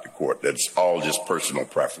preconceptions about the court. That's all just personal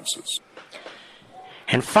preferences.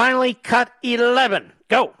 And finally, cut 11.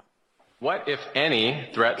 Go. What, if any,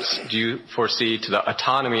 threats do you foresee to the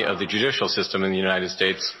autonomy of the judicial system in the United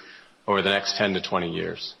States over the next 10 to 20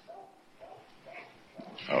 years?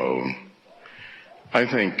 I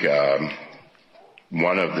think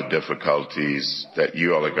one of the difficulties that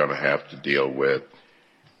you all are going to have to deal with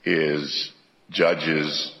is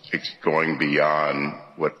judges going beyond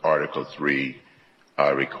what Article 3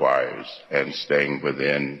 requires and staying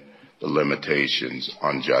within the limitations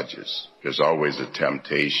on judges. There's always a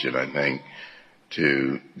temptation, I think,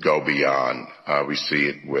 to go beyond. We see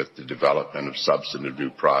it with the development of substantive due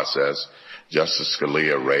process. Justice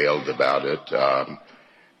Scalia railed about it.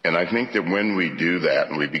 And I think that when we do that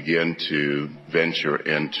and we begin to venture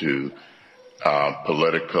into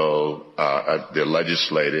political, the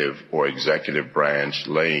legislative or executive branch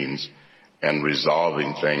lanes and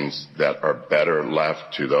resolving things that are better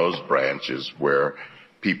left to those branches where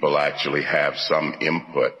people actually have some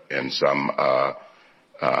input and some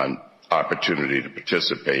opportunity to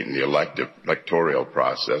participate in the electoral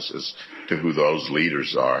process as to who those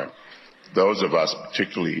leaders are. Those of us,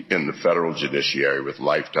 particularly in the federal judiciary with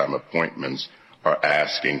lifetime appointments, are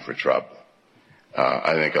asking for trouble.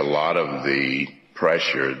 I think a lot of the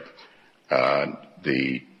pressure on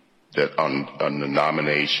the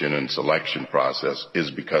nomination and selection process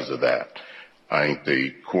is because of that. I think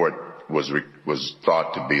the court was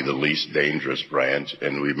thought to be the least dangerous branch,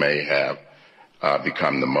 and we may have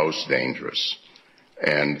become the most dangerous.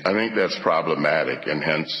 And I think that's problematic, and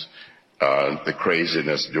hence the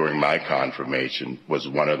craziness during my confirmation was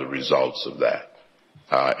one of the results of that.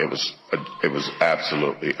 It was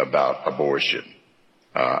absolutely about abortion,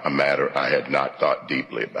 a matter I had not thought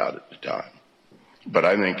deeply about at the time. But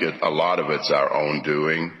I think a lot of it's our own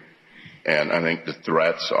doing. And I think the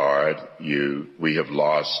threats are we have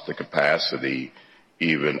lost the capacity,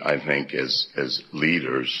 even I think as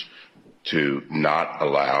leaders, to not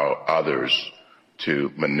allow others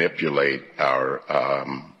to manipulate our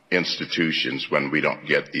institutions when we don't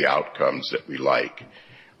get the outcomes that we like.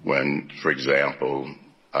 When, for example,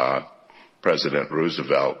 President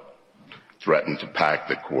Roosevelt threatened to pack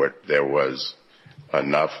the court, there was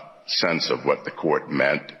enough sense of what the court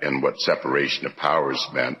meant and what separation of powers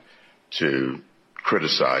meant to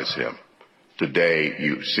criticize him. Today,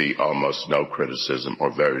 you see almost no criticism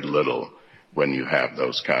or very little when you have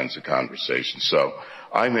those kinds of conversations. So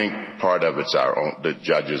I think part of it's the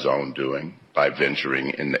judge's own doing by venturing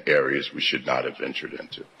in the areas we should not have ventured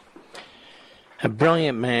into. A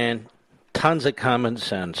brilliant man, tons of common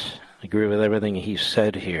sense. I agree with everything he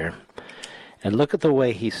said here. And look at the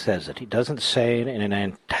way he says it. He doesn't say it in an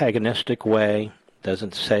antagonistic way,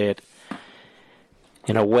 doesn't say it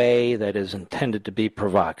in a way that is intended to be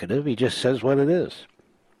provocative. He just says what it is.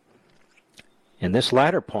 In this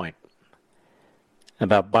latter point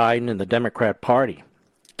about Biden and the Democrat Party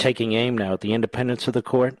taking aim now at the independence of the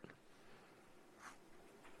court,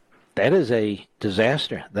 that is a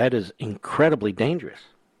disaster. That is incredibly dangerous.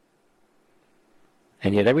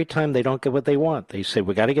 And yet every time they don't get what they want, they say,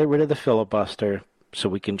 we got to get rid of the filibuster so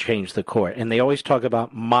we can change the court. And they always talk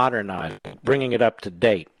about modernizing, bringing it up to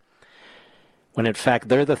date, when in fact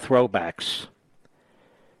they're the throwbacks.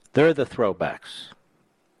 They're the throwbacks.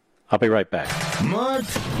 I'll be right back. Mark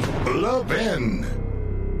Levin.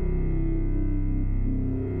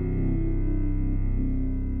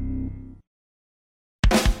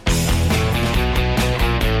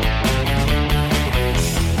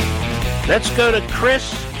 Let's go to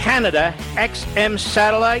Chris, Canada, XM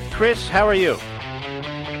Satellite. Chris, how are you?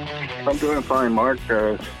 I'm doing fine, Mark.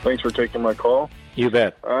 Thanks for taking my call. You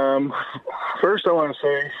bet. First, I want to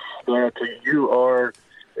say that you are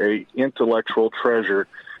an intellectual treasure,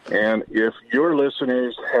 and if your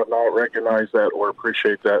listeners have not recognized that or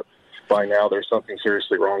appreciate that by now, there's something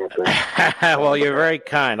seriously wrong with them. Well, you're very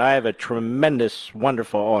kind. I have a tremendous,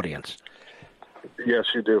 wonderful audience. Yes,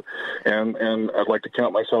 you do. And I'd like to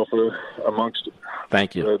count myself amongst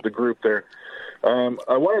Thank you. The group there.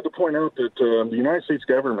 I wanted to point out that the United States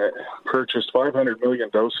government purchased 500 million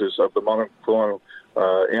doses of the monoclonal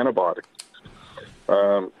antibody.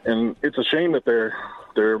 And it's a shame that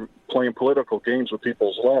they're playing political games with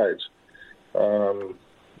people's lives.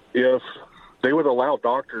 If they would allow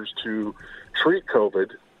doctors to treat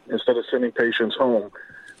COVID instead of sending patients home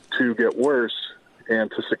to get worse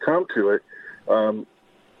and to succumb to it,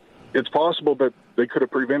 it's possible that they could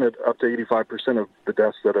have prevented up to 85% of the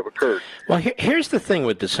deaths that have occurred. Well, here's the thing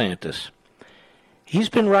with DeSantis. He's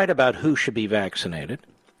been right about who should be vaccinated.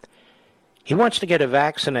 He wants to get a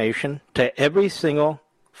vaccination to every single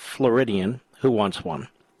Floridian who wants one.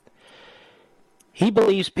 He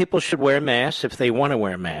believes people should wear masks if they want to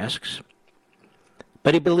wear masks.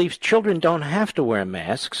 But he believes children don't have to wear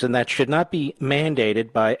masks, and that should not be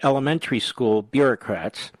mandated by elementary school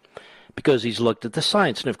bureaucrats, because he's looked at the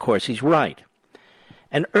science, and of course he's right.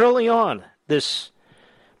 And early on, this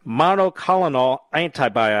monoclonal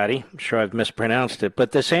antibody, I'm sure I've mispronounced it,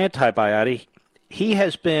 but this antibody, he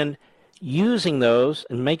has been using those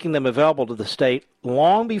and making them available to the state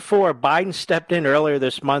long before Biden stepped in earlier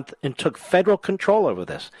this month and took federal control over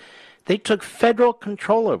this. They took federal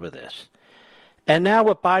control over this. And now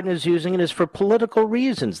what Biden is using it is for political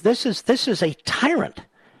reasons. This is a tyrant.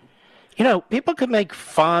 You know, people can make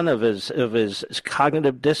fun of his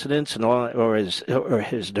cognitive dissonance and all, or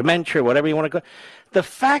his dementia, whatever you want to go. The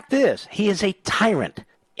fact is, he is a tyrant.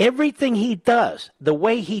 Everything he does, the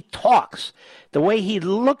way he talks, the way he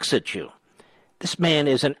looks at you, this man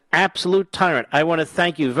is an absolute tyrant. I want to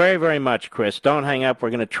thank you very, very much, Chris. Don't hang up. We're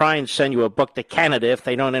going to try and send you a book to Canada if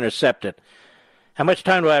they don't intercept it. How much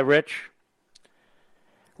time do I have, Rich?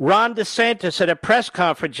 Ron DeSantis at a press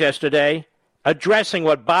conference yesterday addressing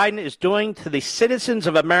what Biden is doing to the citizens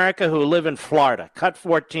of America who live in Florida. Cut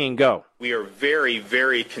 14, go. We are very,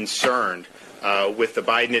 very concerned with the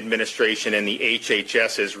Biden administration and the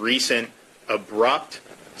HHS's recent, abrupt,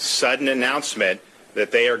 sudden announcement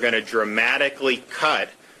that they are going to dramatically cut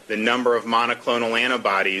the number of monoclonal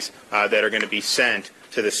antibodies that are going to be sent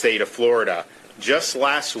to the state of Florida. Just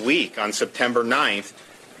last week, on September 9th,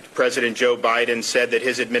 President Joe Biden said that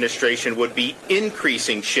his administration would be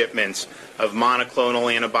increasing shipments of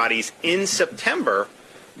monoclonal antibodies in September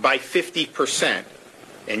by 50%.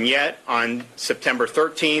 And yet, on September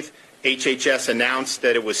 13th, HHS announced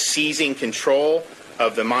that it was seizing control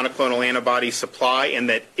of the monoclonal antibody supply and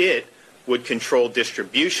that it would control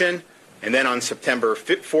distribution. And then on September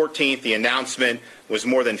 14th, the announcement was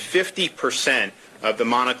more than 50% of the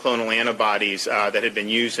monoclonal antibodies that had been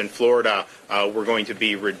used in Florida were going to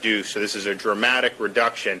be reduced. So this is a dramatic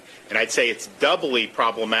reduction. And I'd say it's doubly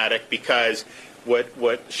problematic because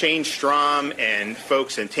what Shane Strom and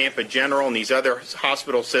folks in Tampa General and these other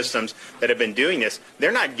hospital systems that have been doing this,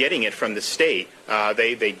 they're not getting it from the state.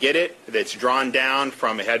 They get it. It's drawn down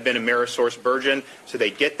from, it had been AmerisourceBergen, so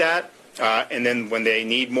they get that. And then when they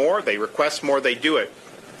need more, they request more, they do it.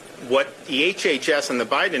 What the HHS and the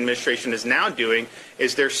Biden administration is now doing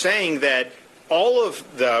is they're saying that all of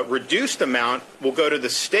the reduced amount will go to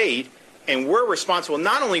the state, and we're responsible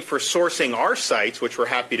not only for sourcing our sites, which we're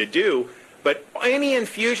happy to do, but any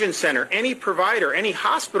infusion center, any provider, any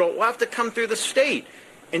hospital will have to come through the state.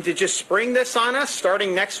 And to just spring this on us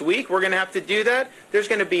starting next week, we're going to have to do that. There's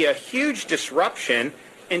going to be a huge disruption,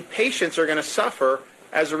 and patients are going to suffer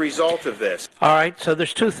as a result of this. All right, so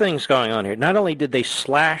there's two things going on here. Not only did they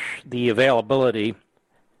slash the availability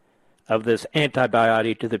of this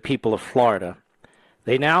antibody to the people of Florida,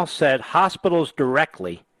 they now said hospitals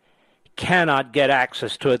directly cannot get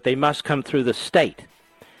access to it. They must come through the state.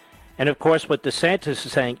 And, of course, what DeSantis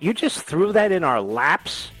is saying, you just threw that in our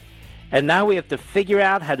laps, and now we have to figure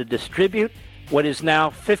out how to distribute what is now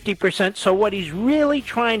 50%. So what he's really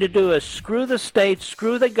trying to do is screw the states,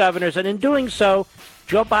 screw the governors, and in doing so,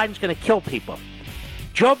 Joe Biden's going to kill people.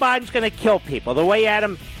 Joe Biden's going to kill people the way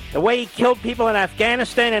he killed people in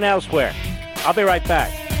Afghanistan and elsewhere. I'll be right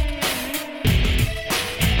back.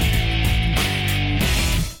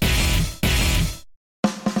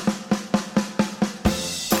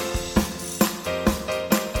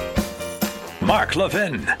 Mark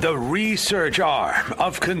Levin, the research arm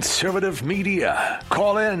of conservative media.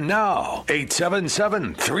 Call in now,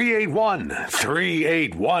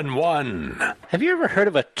 877-381-3811. Have you ever heard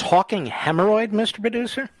of a talking hemorrhoid, Mr.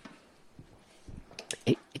 Producer?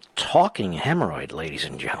 A talking hemorrhoid, ladies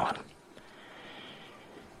and gentlemen.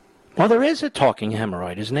 Well, there is a talking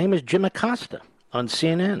hemorrhoid. His name is Jim Acosta on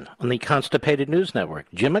CNN, on the Constipated News Network.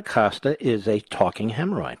 Jim Acosta is a talking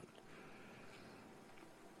hemorrhoid.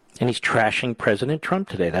 And he's trashing President Trump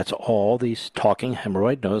today. That's all these talking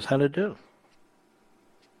hemorrhoid knows how to do.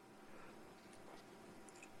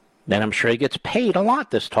 Then I'm sure he gets paid a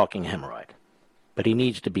lot, this talking hemorrhoid. But he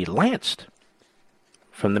needs to be lanced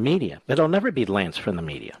from the media. But he'll never be lanced from the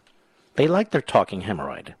media. They like their talking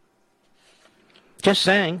hemorrhoid. Just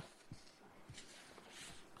saying.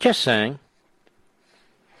 Just saying.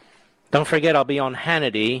 Don't forget, I'll be on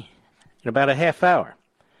Hannity in about a half hour.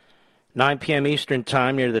 9 p.m. Eastern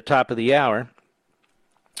Time, near the top of the hour,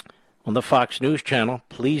 on the Fox News Channel.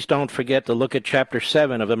 Please don't forget to look at Chapter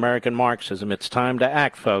 7 of American Marxism. It's time to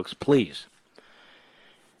act, folks, please.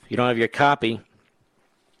 If you don't have your copy,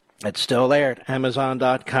 it's still there at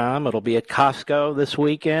Amazon.com. It'll be at Costco this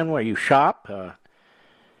weekend where you shop.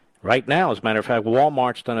 Right now, as a matter of fact,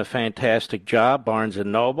 Walmart's done a fantastic job, Barnes &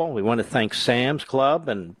 Noble. We want to thank Sam's Club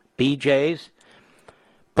and BJ's,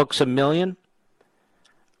 Books A Million.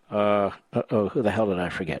 Who the hell did I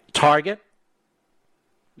forget? Target.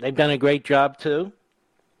 They've done a great job, too.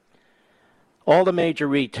 All the major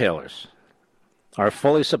retailers are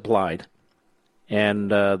fully supplied,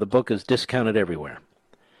 and the book is discounted everywhere.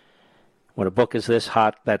 When a book is this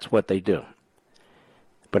hot, that's what they do.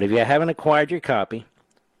 But if you haven't acquired your copy,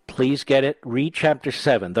 please get it. Read Chapter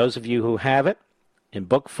 7. Those of you who have it in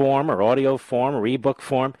book form or audio form or ebook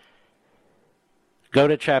form, go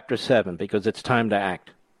to Chapter 7 because it's time to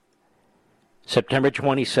act. September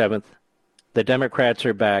 27th, the Democrats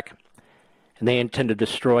are back, and they intend to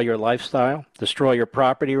destroy your lifestyle, destroy your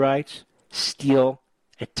property rights, steal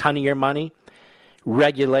a ton of your money,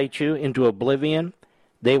 regulate you into oblivion.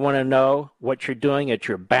 They want to know what you're doing at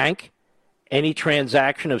your bank. Any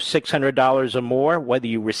transaction of $600 or more, whether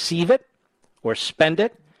you receive it or spend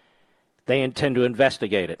it, they intend to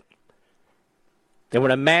investigate it. They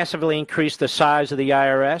want to massively increase the size of the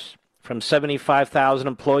IRS from 75,000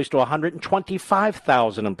 employees to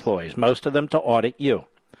 125,000 employees, most of them to audit you.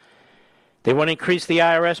 They want to increase the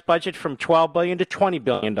IRS budget from $12 billion to $20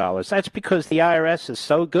 billion. That's because the IRS is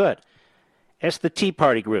so good. Ask the Tea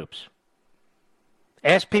Party groups.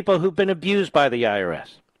 Ask people who've been abused by the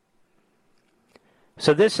IRS.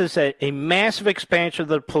 So this is a massive expansion of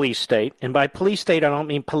the police state. And by police state, I don't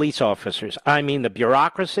mean police officers. I mean the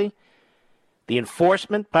bureaucracy, the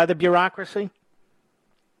enforcement by the bureaucracy.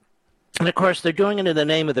 And, of course, they're doing it in the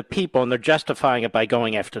name of the people, and they're justifying it by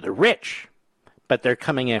going after the rich. But they're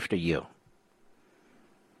coming after you.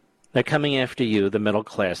 They're coming after you, the middle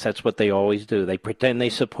class. That's what they always do. They pretend they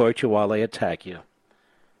support you while they attack you.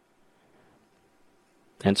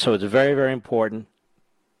 And so it's very, very important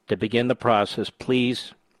to begin the process.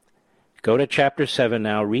 Please go to Chapter 7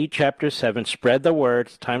 now. Read Chapter 7. Spread the word.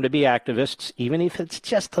 It's time to be activists, even if it's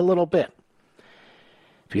just a little bit.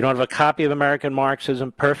 If you don't have a copy of American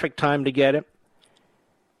Marxism, perfect time to get it.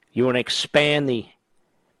 You want to expand the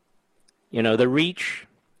reach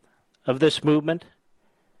of this movement.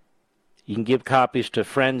 You can give copies to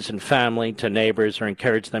friends and family, to neighbors, or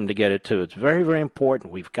encourage them to get it too. It's very, very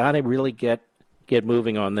important. We've got to really get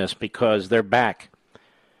moving on this because they're back.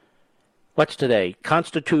 What's today?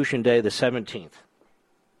 Constitution Day, the 17th.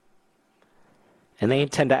 And they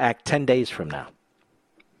intend to act 10 days from now.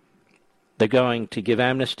 They're going to give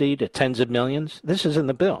amnesty to tens of millions. This is in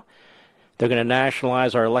the bill. They're going to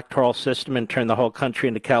nationalize our electoral system and turn the whole country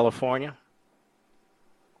into California.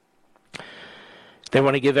 They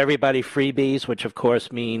want to give everybody freebies, which of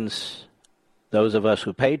course means those of us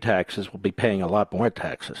who pay taxes will be paying a lot more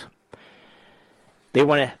taxes. They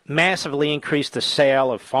want to massively increase the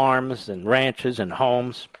sale of farms and ranches and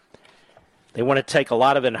homes. They want to take a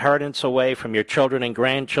lot of inheritance away from your children and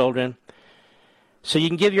grandchildren so you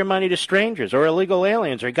can give your money to strangers or illegal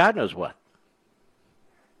aliens or God knows what.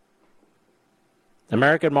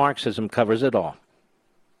 American Marxism covers it all.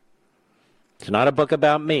 It's not a book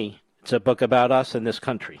about me. It's a book about us in this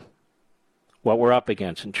country, what we're up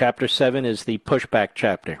against. And Chapter 7 is the pushback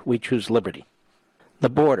chapter. We choose liberty. The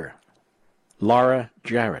border. Laura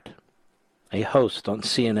Jarrett, a host on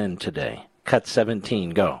CNN today. Cut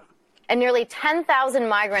 17, go. And nearly 10,000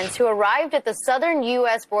 migrants who arrived at the southern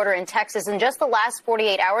U.S. border in Texas in just the last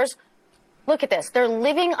 48 hours. Look at this. They're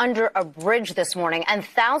living under a bridge this morning, and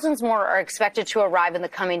thousands more are expected to arrive in the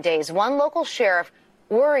coming days. One local sheriff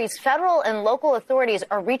worries federal and local authorities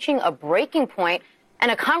are reaching a breaking point,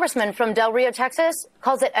 and a congressman from Del Rio, Texas,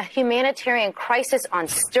 calls it a humanitarian crisis on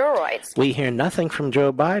steroids. We hear nothing from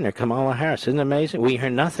Joe Biden or Kamala Harris. Isn't it amazing? We hear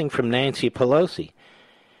nothing from Nancy Pelosi.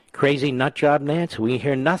 Crazy nutjob Nancy. We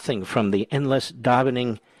hear nothing from the endless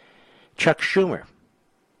davening Chuck Schumer.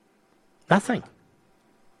 Nothing.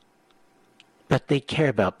 But they care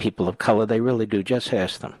about people of color. They really do. Just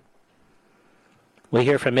ask them. We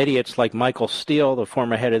hear from idiots like Michael Steele, the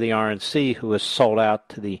former head of the RNC, who was sold out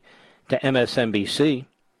to MSNBC.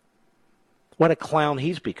 What a clown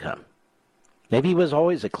he's become. Maybe he was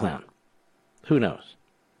always a clown. Who knows?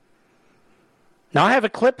 Now, I have a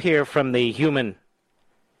clip here from the human,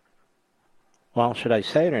 well, should I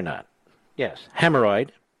say it or not? Yes, hemorrhoid,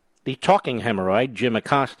 the talking hemorrhoid, Jim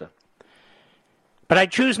Acosta. But I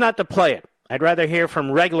choose not to play it. I'd rather hear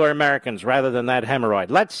from regular Americans rather than that hemorrhoid.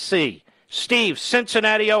 Let's see. Steve,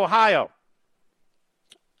 Cincinnati, Ohio.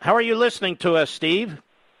 How are you listening to us, Steve?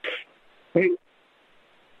 Hey,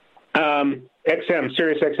 XM,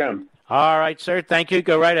 Sirius XM. All right, sir. Thank you.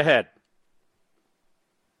 Go right ahead.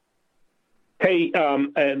 Hey,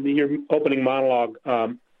 in your opening monologue,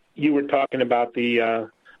 you were talking about the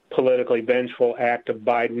politically vengeful act of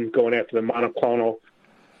Biden going after the monoclonal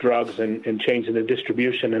drugs and changing the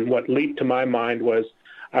distribution. And what leaped to my mind was,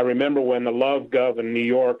 I remember when the Love Gov in New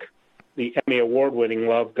York, the Emmy Award-winning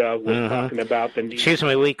Love Gov, was talking about the need. Excuse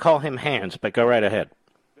me, we call him Hans, but go right ahead.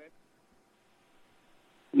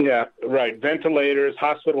 Yeah, right. Ventilators,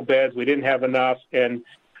 hospital beds, we didn't have enough. And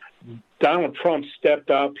Donald Trump stepped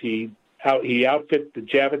up. He outfitted the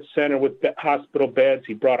Javits Center with hospital beds.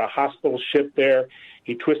 He brought a hospital ship there.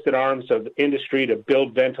 He twisted arms of industry to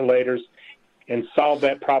build ventilators and solved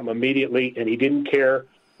that problem immediately. And he didn't care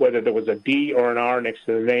whether there was a D or an R next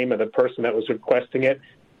to the name of the person that was requesting it.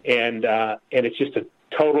 And it's just a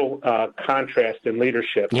total contrast in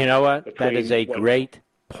leadership. You know what? That is a great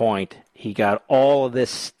point. He got all of this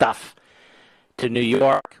stuff to New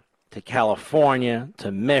York, to California,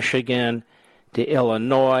 to Michigan, to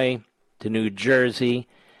Illinois, to New Jersey,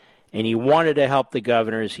 and he wanted to help the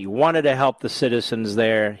governors. He wanted to help the citizens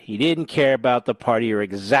there. He didn't care about the party. You're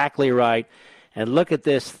exactly right. And look at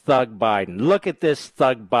this thug Biden. Look at this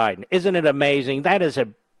thug Biden. Isn't it amazing? That is a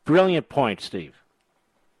brilliant point, Steve.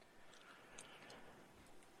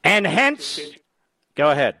 And hence,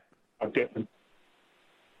 go ahead. Okay.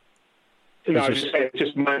 I was just saying, it's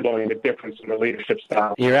just mind-blowing, the difference in the leadership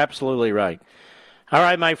style. You're absolutely right. All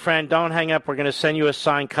right, my friend, don't hang up. We're going to send you a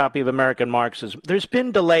signed copy of American Marxism. There's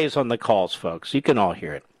been delays on the calls, folks. You can all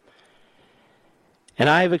hear it. And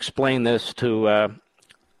I have explained this to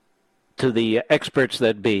the experts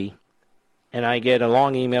that be, and I get a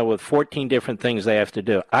long email with 14 different things they have to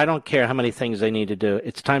do. I don't care how many things they need to do.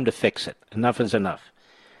 It's time to fix it. Enough is enough.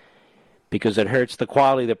 Because it hurts the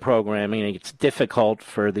quality of the programming, and it's difficult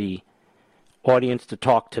for the audience to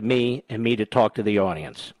talk to me and me to talk to the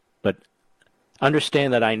audience. But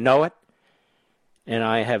understand that I know it, and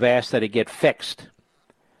I have asked that it get fixed.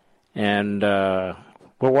 And we're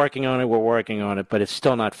working on it, but it's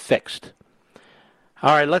still not fixed.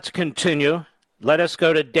 All right, let's continue. Let us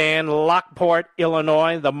go to Dan, Lockport,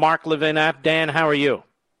 Illinois, the Mark Levin app. Dan, how are you?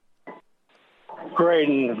 Great,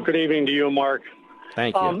 and good evening to you, Mark.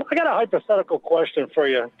 Thank you. I got a hypothetical question for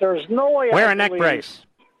you. There's no way wear a neck brace.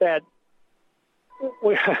 That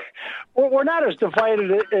we're not as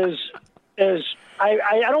divided as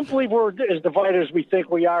I don't believe we're as divided as we think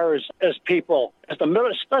we are as people, as the middle,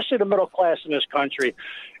 especially the middle class in this country.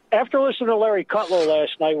 After listening to Larry Kudlow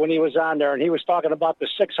last night when he was on there and he was talking about the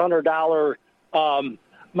 $600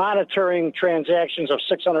 monitoring transactions of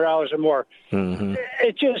 $600 or more,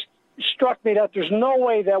 it just struck me that there's no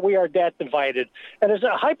way that we are that divided. And as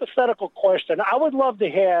a hypothetical question, I would love to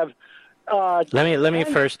have. Let me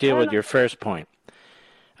first deal with your first point.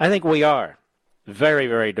 I think we are very,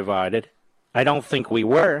 very divided. I don't think we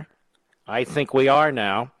were. I think we are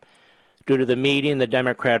now, due to the media and the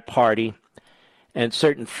Democrat Party and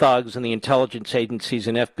certain thugs in the intelligence agencies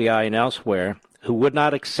and FBI and elsewhere who would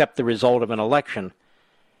not accept the result of an election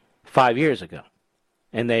 5 years ago.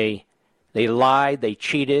 And they lied, they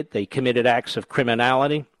cheated, they committed acts of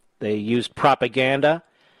criminality, they used propaganda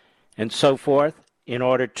and so forth in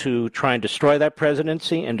order to try and destroy that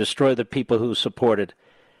presidency and destroy the people who supported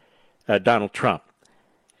Donald Trump.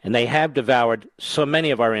 And they have devoured so many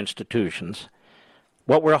of our institutions.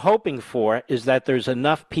 What we're hoping for is that there's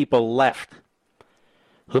enough people left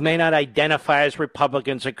who may not identify as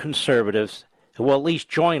Republicans or conservatives who will at least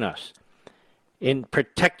join us in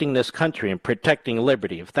protecting this country and protecting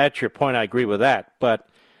liberty. If that's your point, I agree with that. But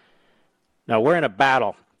now we're in a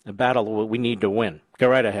battle we need to win. Go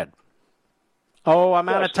right ahead. Oh, I'm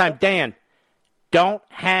out of time. Dan, don't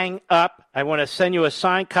hang up. I want to send you a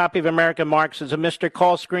signed copy of American Marxism. Mr.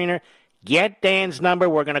 Call Screener, get Dan's number.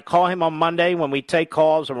 We're going to call him on Monday when we take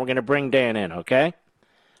calls, and we're going to bring Dan in, okay?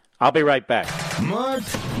 I'll be right back. Mark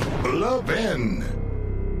Levin.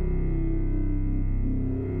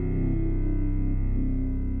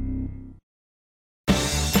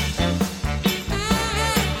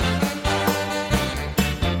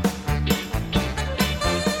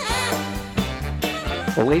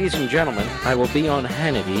 Well, ladies and gentlemen, I will be on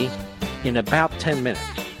Hannity in about 10 minutes.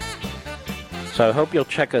 So I hope you'll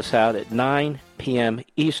check us out at 9 p.m.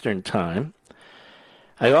 Eastern Time.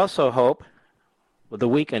 I also hope, with the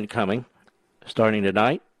weekend coming, starting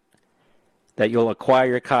tonight, that you'll acquire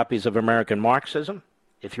your copies of American Marxism.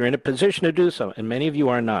 If you're in a position to do so, and many of you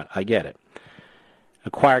are not, I get it.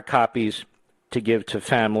 Acquire copies to give to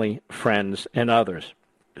family, friends, and others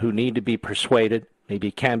who need to be persuaded,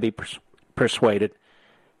 maybe can be persuaded,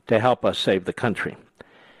 to help us save the country.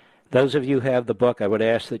 Those of you who have the book, I would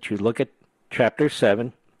ask that you look at Chapter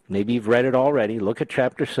 7. Maybe you've read it already. Look at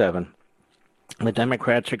Chapter 7. The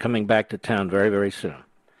Democrats are coming back to town very, very soon.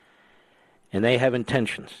 And they have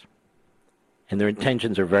intentions. And their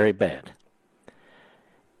intentions are very bad.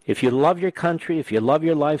 If you love your country, if you love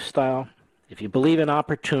your lifestyle, if you believe in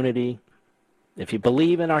opportunity, if you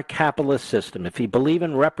believe in our capitalist system, if you believe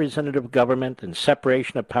in representative government and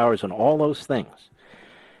separation of powers and all those things,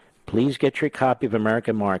 please get your copy of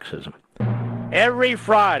American Marxism. Every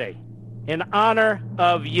Friday, in honor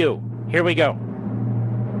of you. Here we go.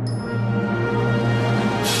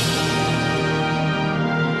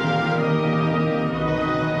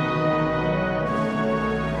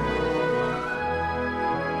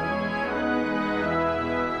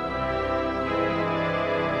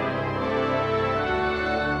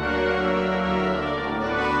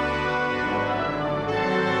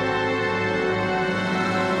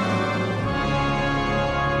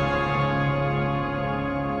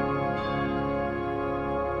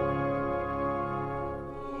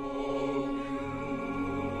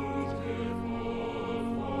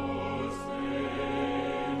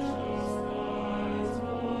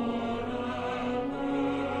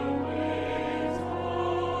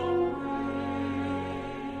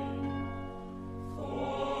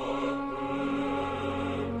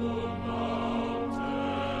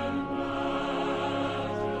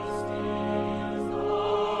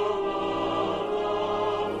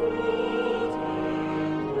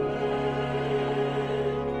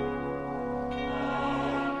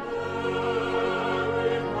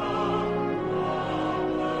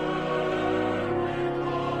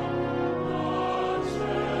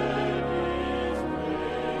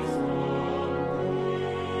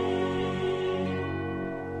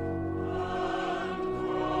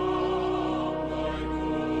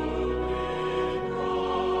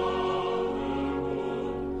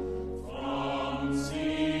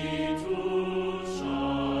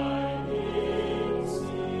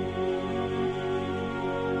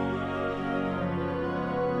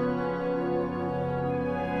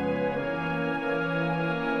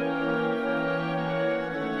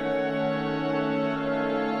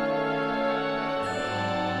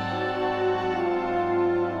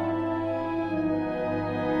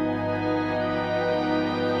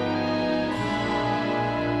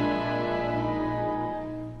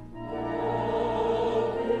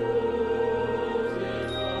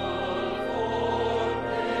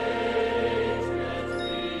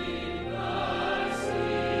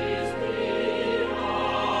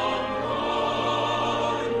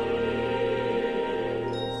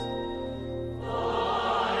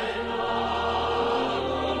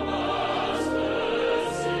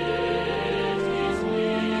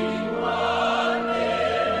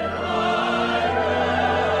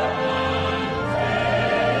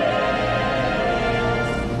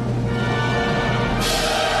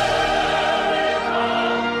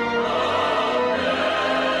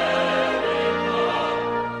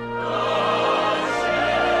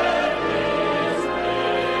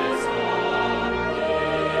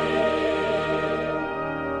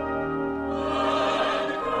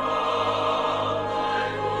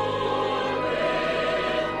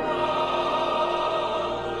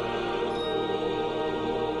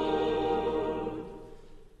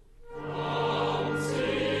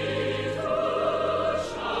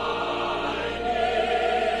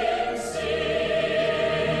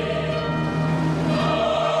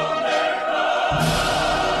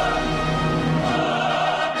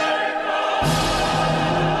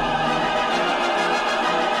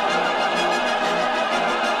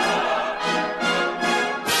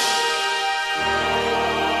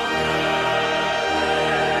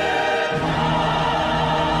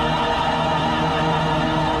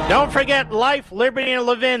 Don't forget Life, Liberty, and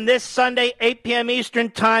Levin this Sunday, 8 p.m. Eastern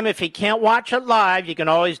Time. If you can't watch it live, you can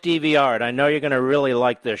always DVR it. I know you're going to really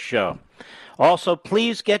like this show. Also,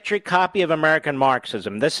 please get your copy of American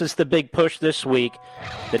Marxism. This is the big push this week.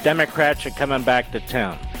 The Democrats are coming back to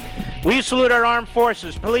town. We salute our armed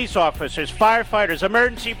forces, police officers, firefighters,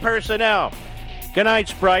 emergency personnel. Good night,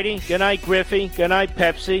 Spritey. Good night, Griffey. Good night,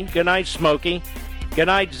 Pepsi. Good night, Smokey. Good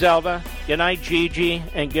night, Zelda. Good night, Gigi.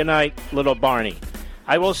 And good night, little Barney.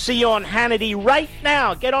 I will see you on Hannity right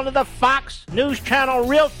now. Get onto the Fox News Channel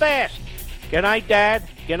real fast. Good night, Dad.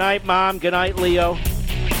 Good night, Mom. Good night, Leo.